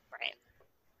 So, right.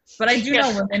 But I do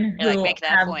know women who like, make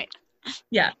that point.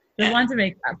 Yeah, they want to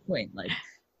make that point. Like,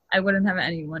 I wouldn't have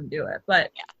anyone do it,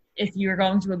 but if you're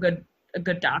going to a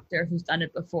good doctor who's done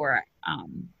it before,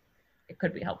 it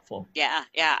could be helpful. Yeah.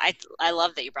 I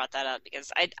love that you brought that up, because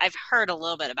I've heard a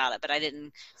little bit about it, but I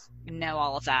didn't know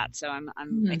all of that. So I'm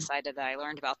excited that I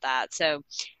learned about that. So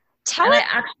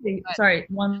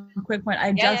one quick point.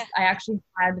 I actually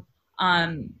had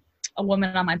a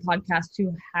woman on my podcast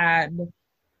who had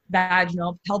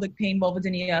vaginal pelvic pain,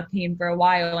 vulvodynia pain for a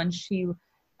while, and she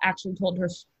actually told her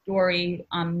story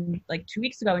like 2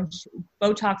 weeks ago, and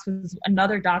Botox was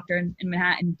another doctor in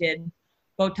Manhattan did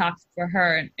Botox for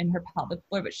her in her pelvic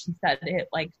floor, but she said it,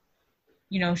 like,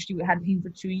 you know, she had pain for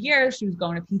 2 years, she was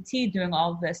going to PT, doing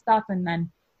all of this stuff, and then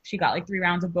she got like 3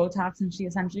 rounds of Botox, and she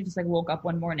essentially just like woke up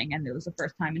one morning and it was the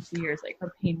first time in 2 years like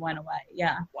her pain went away.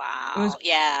 Yeah. Wow.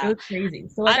 It was crazy.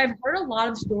 So like I've heard a lot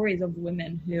of stories of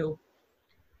women who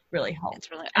really help.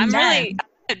 I'm really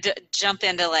jump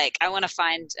into, like, I want to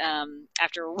find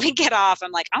after we get off,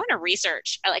 I'm like, I want to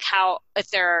research like how, if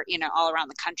they're, you know, all around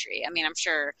the country. I mean, I'm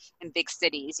sure in big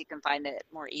cities you can find it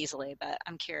more easily, but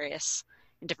I'm curious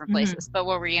in different places. But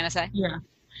what were you gonna say? Yeah.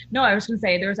 No, I was going to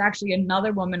say there was actually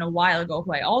another woman a while ago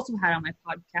who I also had on my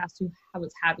podcast who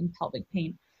was having pelvic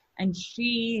pain, and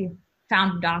she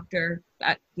found a doctor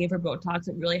that gave her Botox.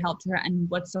 It really helped her. And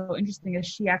what's so interesting is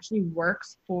she actually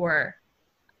works for,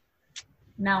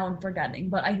 now I'm forgetting,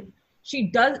 but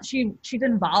she's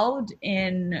involved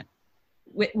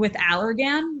with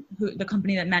Allergan, the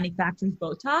company that manufactures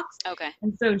Botox. Okay.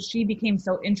 And so she became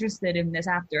so interested in this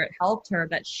after it helped her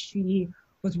that she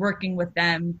was working with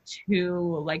them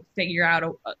to like figure out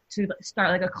to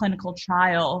start like a clinical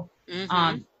trial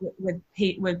with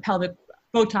pelvic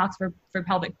Botox for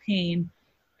pelvic pain,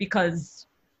 because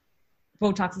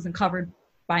Botox isn't covered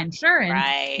by insurance,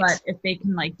 right. But if they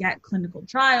can like get clinical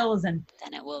trials and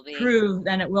then it will be prove,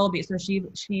 then it will be. So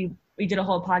we did a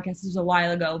whole podcast, this was a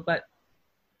while ago, but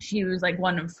she was like,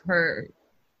 one of her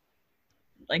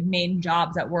like main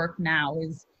jobs at work now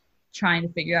is trying to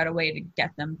figure out a way to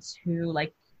get them to,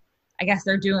 like, I guess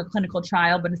they're doing a clinical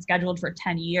trial, but it's scheduled for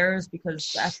 10 years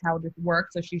because that's how this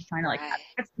works. So she's trying to like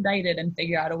expedite it and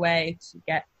figure out a way to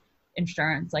get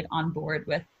insurance like on board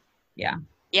with, yeah.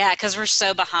 Yeah, because we're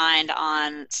so behind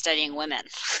on studying women.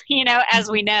 You know, as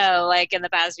we know, like in the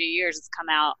past few years, it's come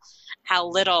out how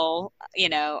little, you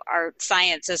know, our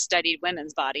science has studied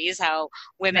women's bodies, how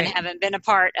women haven't been a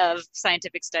part of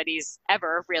scientific studies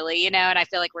ever, really, you know, and I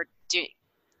feel like we're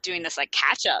doing this like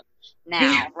catch up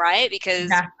now, right?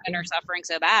 Because women are suffering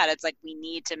so bad. It's like, we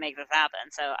need to make this happen.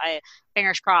 So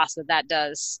fingers crossed that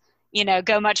does, you know,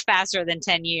 go much faster than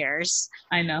 10 years.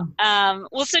 I know.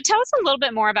 Well, so tell us a little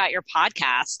bit more about your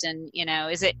podcast, and, you know,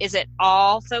 is it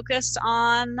all focused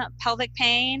on pelvic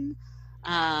pain?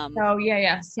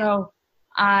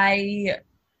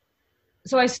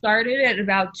 So I started it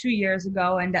about 2 years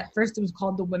ago, and at first it was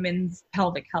called the Women's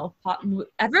Pelvic Health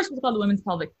At first it was called the Women's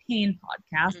Pelvic Pain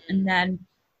Podcast, and then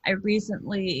I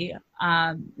recently,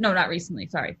 not recently,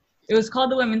 sorry. It was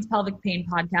called the Women's Pelvic Pain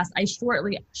Podcast. I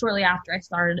shortly after I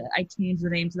started it, I changed the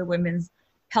name to the Women's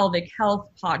Pelvic Health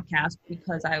Podcast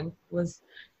because I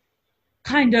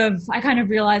kind of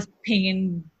realized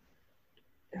pain,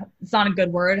 it's not a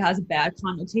good word, it has a bad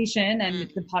connotation, and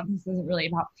the podcast isn't really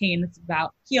about pain, it's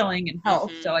about healing and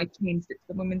health. So I changed it to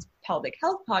the Women's Pelvic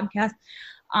Health Podcast.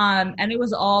 And it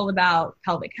was all about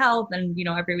pelvic health. And, you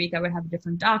know, every week I would have a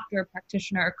different doctor,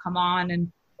 practitioner come on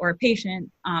or a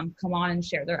patient come on and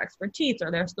share their expertise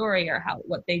or their story or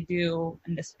what they do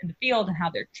in the field and how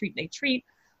they treat.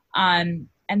 And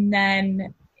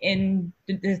then in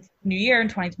this new year in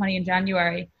 2020 in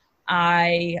January,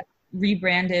 I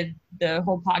rebranded the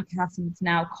whole podcast, and it's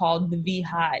now called the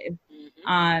Hive.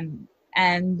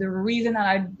 And the reason that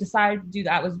I decided to do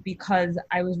that was because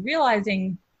I was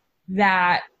realizing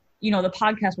that, you know, the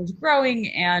podcast was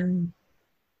growing and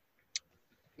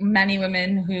many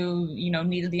women who, you know,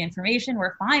 needed the information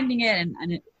were finding it.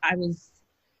 I was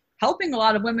helping a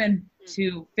lot of women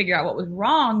to figure out what was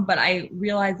wrong, but I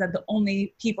realized that the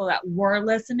only people that were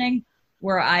listening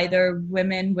were either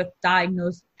women with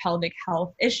diagnosed pelvic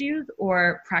health issues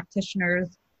or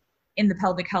practitioners in the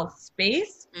pelvic health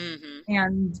space. Mm-hmm.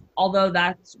 And although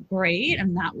that's great,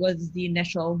 and that was the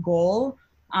initial goal,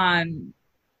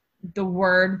 the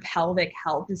word pelvic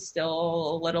health is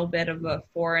still a little bit of a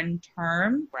foreign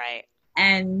term. Right.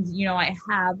 And, you know, I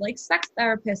have like sex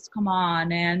therapists come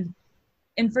on and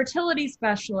infertility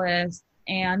specialists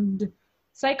and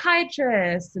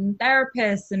psychiatrists and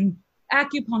therapists and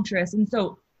acupuncturists. And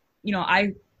so, you know,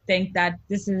 I think that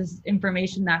this is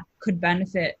information that could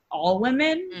benefit all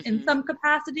women in some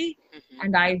capacity.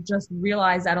 And I just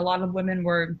realized that a lot of women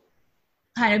were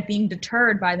kind of being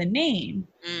deterred by the name.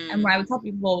 And when I would tell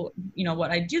people, you know,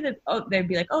 what I do, that they'd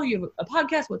be like, oh, you have a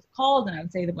podcast, what's it called? And I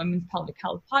would say the Women's Pelvic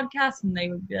Health Podcast, and they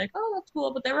would be like, oh, that's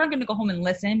cool, but they weren't going to go home and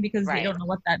listen because they don't know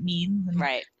what that means, and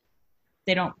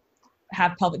they don't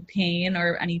have pelvic pain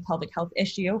or any pelvic health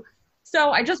issue.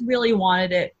 So I just really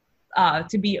wanted it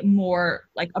to be more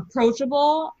like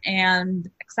approachable and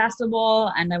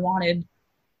accessible, and I wanted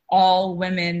all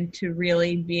women to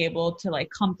really be able to like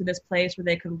come to this place where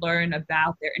they could learn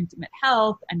about their intimate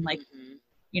health, and like,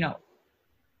 you know,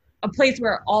 a place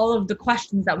where all of the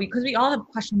questions that because we all have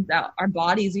questions about our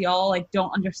bodies, we all like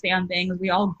don't understand things, we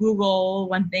all Google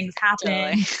when things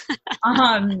happen.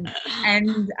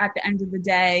 And at the end of the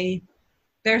day,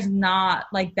 there's not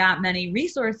like that many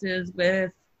resources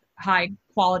with high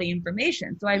quality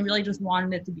information. So I really just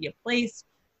wanted it to be a place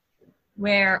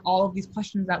where all of these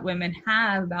questions that women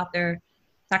have about their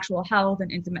sexual health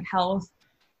and intimate health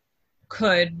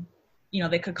could, you know,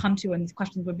 they could come to, and these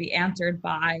questions would be answered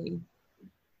by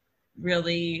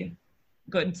really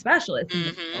good specialists in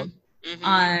the field.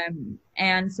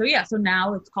 And so, yeah, so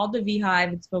now it's called the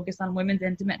Hive. It's focused on women's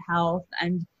intimate health.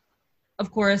 And of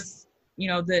course, you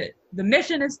know, the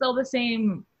mission is still the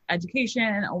same: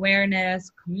 education,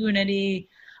 awareness, community,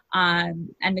 and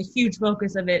a huge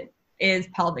focus of it is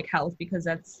pelvic health, because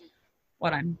that's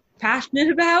what I'm passionate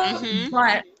about.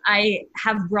 But I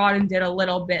have broadened it a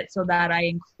little bit so that I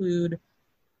include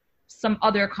some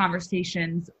other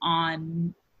conversations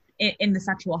on in the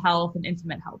sexual health and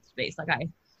intimate health space. Like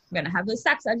I'm going to have the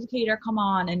sex educator come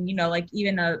on, and, you know, like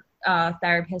even a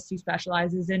therapist who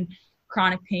specializes in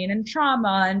chronic pain and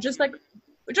trauma, and just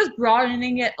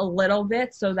broadening it a little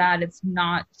bit so that it's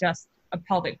not just a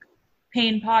pelvic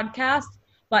pain podcast.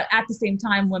 But at the same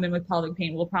time, women with pelvic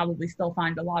pain will probably still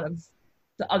find a lot of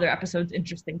the other episodes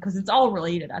interesting because it's all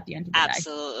related at the end of the day.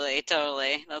 Absolutely,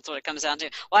 totally. That's what it comes down to.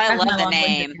 Well, I love the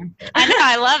name. I know,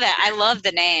 I love it. I love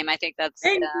the name. I think that's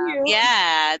Thank you.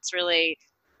 Yeah, it's really.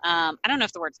 I don't know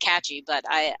if the word's catchy, but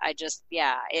I just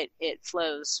it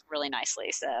flows really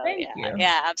nicely. So Thank you.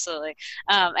 Yeah, absolutely.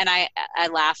 And I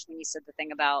laughed when you said the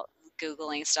thing about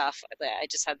Googling stuff. I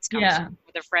just had this conversation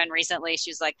with a friend recently. She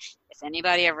was like, if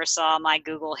anybody ever saw my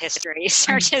Google history,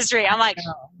 search history, I'm like,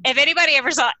 if anybody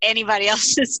ever saw anybody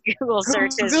else's Google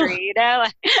search history, you know?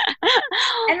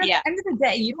 And at the end of the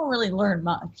day, you don't really learn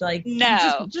much. Like,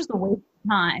 no. Just a waste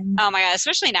of time. Oh my God,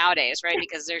 especially nowadays, right?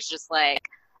 Because there's just like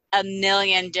a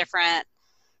million different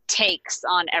takes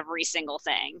on every single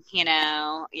thing, you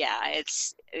know? I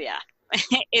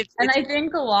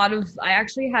think I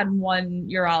actually had one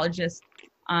urologist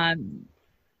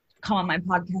come on my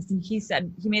podcast, and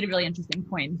he made a really interesting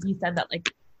point. He said that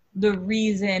like the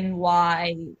reason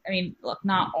why, I mean, look,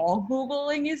 not all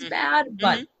Googling is bad,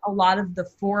 but a lot of the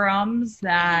forums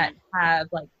that have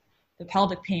like the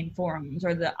pelvic pain forums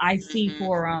or the IC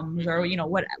forums or, you know,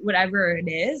 whatever it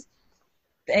is,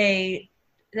 they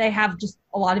have just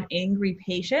a lot of angry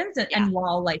patients, and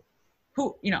while like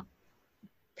who, you know,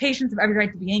 patients have every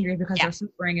right to be angry because they're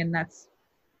suffering, and that's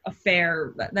a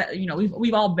fair, that you know,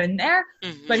 we've all been there.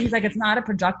 But he's like, it's not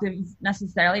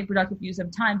necessarily productive use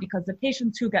of time, because the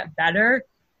patients who get better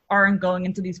aren't going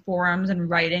into these forums and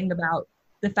writing about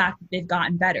the fact that they've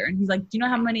gotten better. And he's like, do you know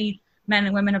how many men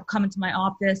and women have come into my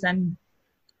office and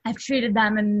I've treated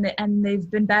them and they've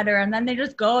been better, and then they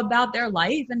just go about their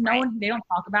life and they don't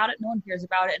talk about it, no one hears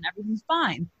about it, and everything's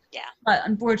fine. Yeah. But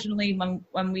unfortunately,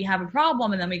 when we have a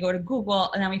problem and then we go to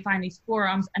Google and then we find these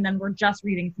forums, and then we're just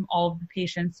reading from all of the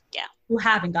patients who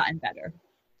haven't gotten better.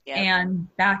 Yeah. And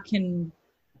that can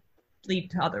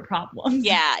lead to other problems.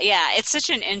 Yeah. It's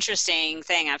such an interesting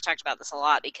thing. I've talked about this a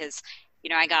lot because, you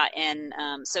know, I got in,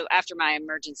 so after my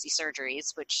emergency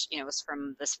surgeries, which, you know, was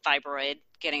from this fibroid,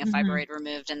 getting a fibroid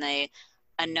removed, and they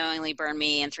unknowingly burned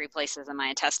me in 3 places in my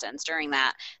intestines during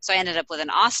that. So I ended up with an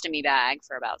ostomy bag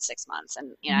for about 6 months.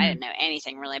 And, you know, I didn't know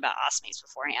anything really about ostomies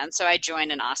beforehand. So I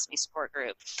joined an ostomy support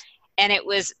group, and it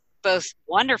was both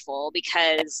wonderful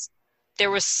because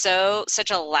there was such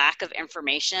a lack of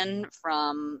information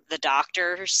from the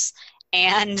doctors.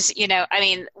 And, you know, I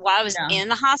mean, while I was in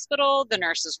the hospital, the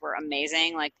nurses were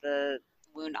amazing. Like the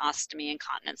wound ostomy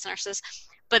incontinence nurses.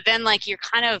 But then like you're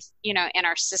kind of, you know, in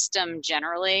our system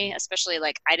generally, especially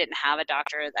like I didn't have a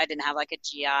doctor, I didn't have like a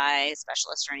GI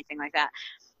specialist or anything like that.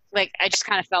 Like I just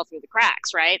kind of fell through the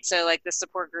cracks, right? So like the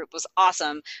support group was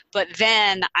awesome, but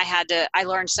then I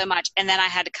learned so much, and then I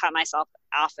had to cut myself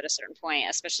off at a certain point,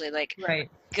 especially like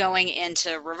going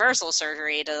into reversal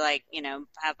surgery to like, you know,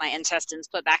 have my intestines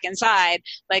put back inside.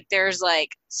 Like there's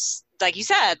like you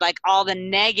said, like all the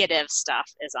negative stuff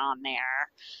is on there.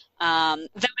 Though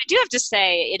I do have to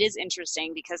say it is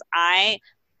interesting because I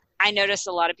noticed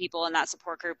a lot of people in that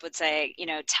support group would say, you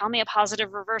know, tell me a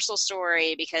positive reversal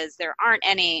story, because there aren't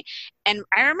any. And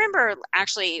I remember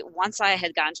actually once I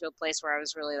had gotten to a place where I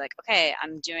was really like, okay,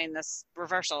 I'm doing this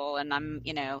reversal and I'm,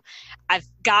 you know, I've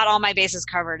got all my bases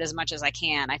covered as much as I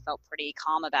can. I felt pretty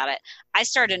calm about it. I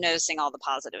started noticing all the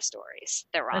positive stories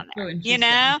that were on there, you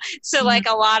know? So like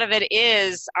a lot of it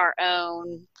is our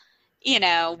own, you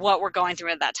know, what we're going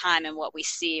through at that time and what we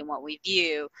see and what we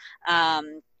view.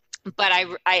 But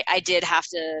I did have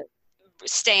to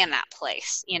stay in that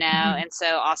place, you know, and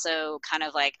so also kind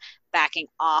of like backing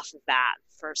off of that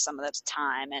for some of the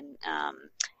time,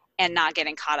 and not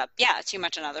getting caught up, too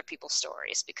much in other people's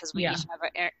stories, because we each have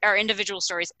our individual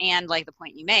stories. And like the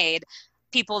point you made,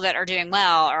 people that are doing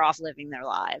well are off living their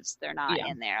lives. They're not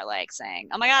in there like saying,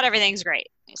 "Oh my God, everything's great."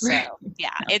 So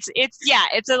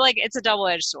it's a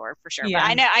double-edged sword for sure. But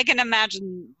I can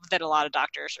imagine that a lot of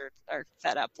doctors are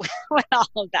fed up with all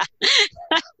of that.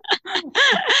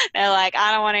 They're like,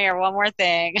 I don't want to hear one more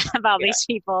thing about these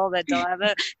people that don't have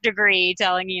a degree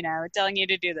telling you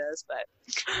to do this. But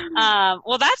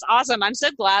well, that's awesome. I'm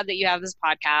so glad that you have this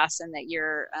podcast and that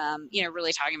you're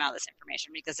really talking about this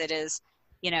information, because it is,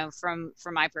 you know, from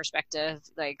my perspective,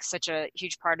 like such a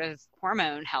huge part of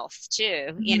hormone health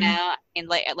too, you know, and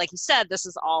like you said, this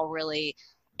is all really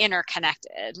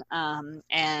interconnected.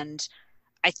 And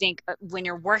I think when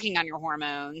you're working on your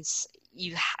hormones,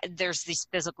 there's these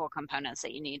physical components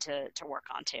that you need to work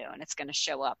on too. And it's going to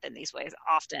show up in these ways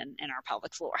often in our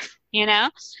pelvic floor, you know?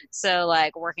 So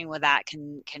like working with that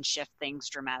can shift things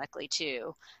dramatically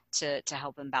too, to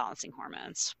help in balancing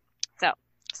hormones.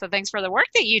 So thanks for the work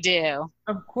that you do.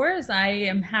 Of course, I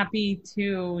am happy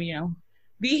to, you know,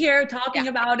 be here talking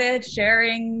about it,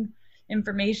 sharing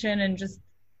information, and just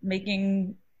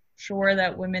making sure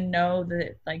that women know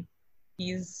that like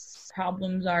these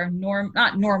problems are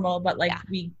not normal, but like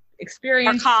we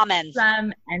experience common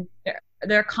them, and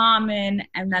they're common,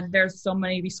 and that there's so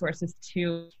many resources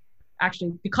to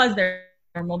actually, because they're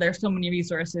normal, there's so many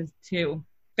resources to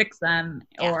fix them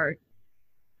or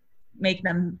make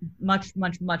them much,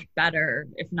 much, much better,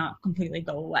 if not completely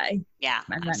go away. Yeah,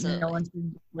 and absolutely. that no one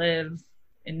should live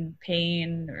in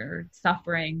pain or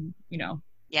suffering, you know.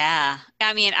 Yeah.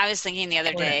 I mean, I was thinking the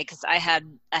other day, because I had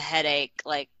a headache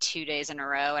like 2 days in a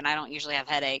row, and I don't usually have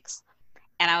headaches.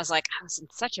 And I was like, I was in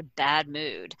such a bad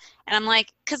mood. And I'm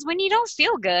like, because when you don't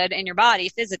feel good in your body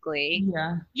physically,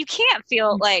 you can't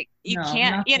feel like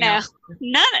can't, you know,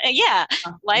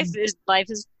 life is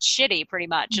shitty pretty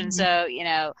much. And so, you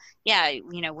know,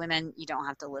 women, you don't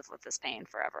have to live with this pain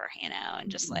forever, you know, and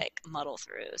just like muddle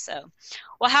through. So,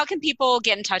 well, how can people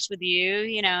get in touch with you,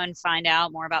 you know, and find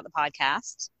out more about the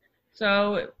podcast?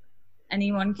 So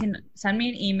anyone can send me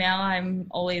an email. I'm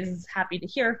always happy to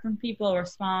hear from people,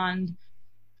 respond,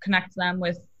 connect them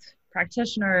with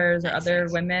practitioners or other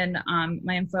women.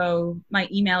 My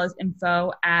email is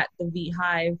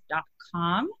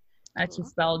info@thevive.com. That's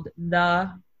just spelled and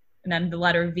then the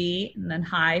letter V, and then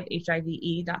Hive,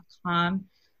 HIVE.com.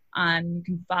 You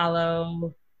can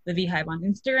follow the VHive on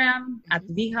Instagram at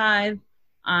the VHive.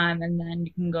 And then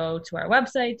you can go to our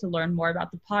website to learn more about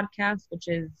the podcast, which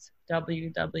is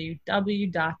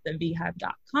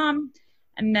www.thevive.com.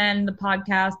 And then the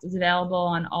podcast is available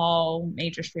on all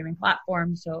major streaming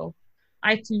platforms. So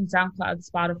iTunes, SoundCloud,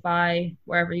 Spotify,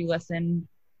 wherever you listen,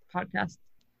 the podcast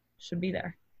should be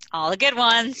there. All the good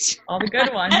ones. All the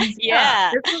good ones.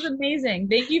 This was amazing.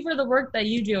 Thank you for the work that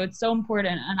you do. It's so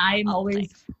important. And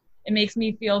it makes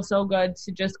me feel so good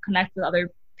to just connect with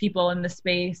other people in the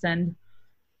space and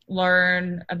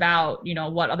learn about, you know,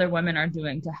 what other women are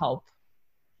doing to help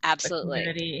the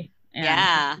community.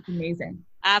 And it's amazing.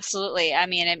 Absolutely. I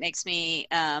mean, it makes me,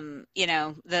 you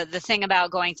know, the thing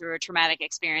about going through a traumatic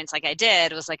experience like I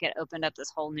did was like it opened up this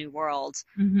whole new world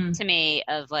to me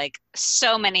of like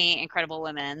so many incredible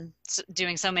women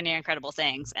doing so many incredible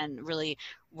things. And really,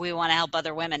 we want to help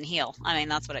other women heal. I mean,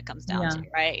 that's what it comes down to,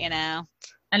 right? You know?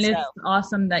 And it's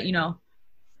awesome that, you know,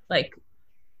 like,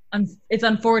 it's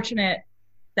unfortunate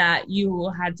that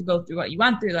you had to go through what you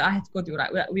went through, that I had to go through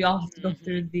we all have to go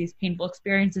through these painful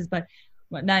experiences, but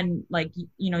but then like,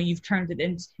 you know, you've turned it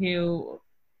into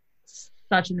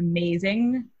such an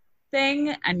amazing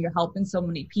thing and you're helping so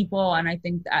many people. And I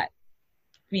think that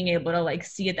being able to like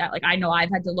see it that, like, I know I've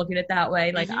had to look at it that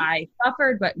way. Like I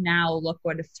suffered, but now look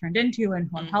what it's turned into and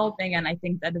who I'm helping. And I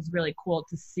think that is really cool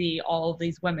to see all of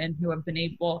these women who have been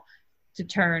able to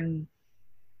turn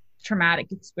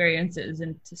traumatic experiences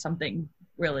into something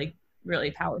really,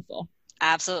 really powerful.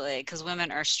 Absolutely, because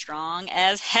women are strong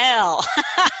as hell,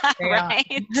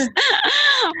 right?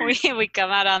 we come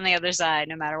out on the other side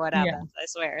no matter what happens, I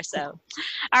swear. So,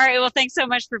 all right, well, thanks so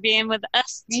much for being with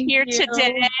us here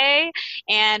today.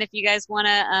 And if you guys want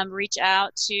to reach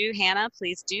out to Hannah,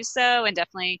 please do so, and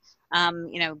definitely,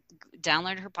 you know,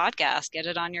 download her podcast, get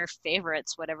it on your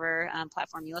favorites, whatever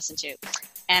platform you listen to.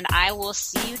 And I will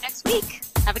see you next week.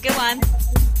 Have a good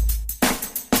one.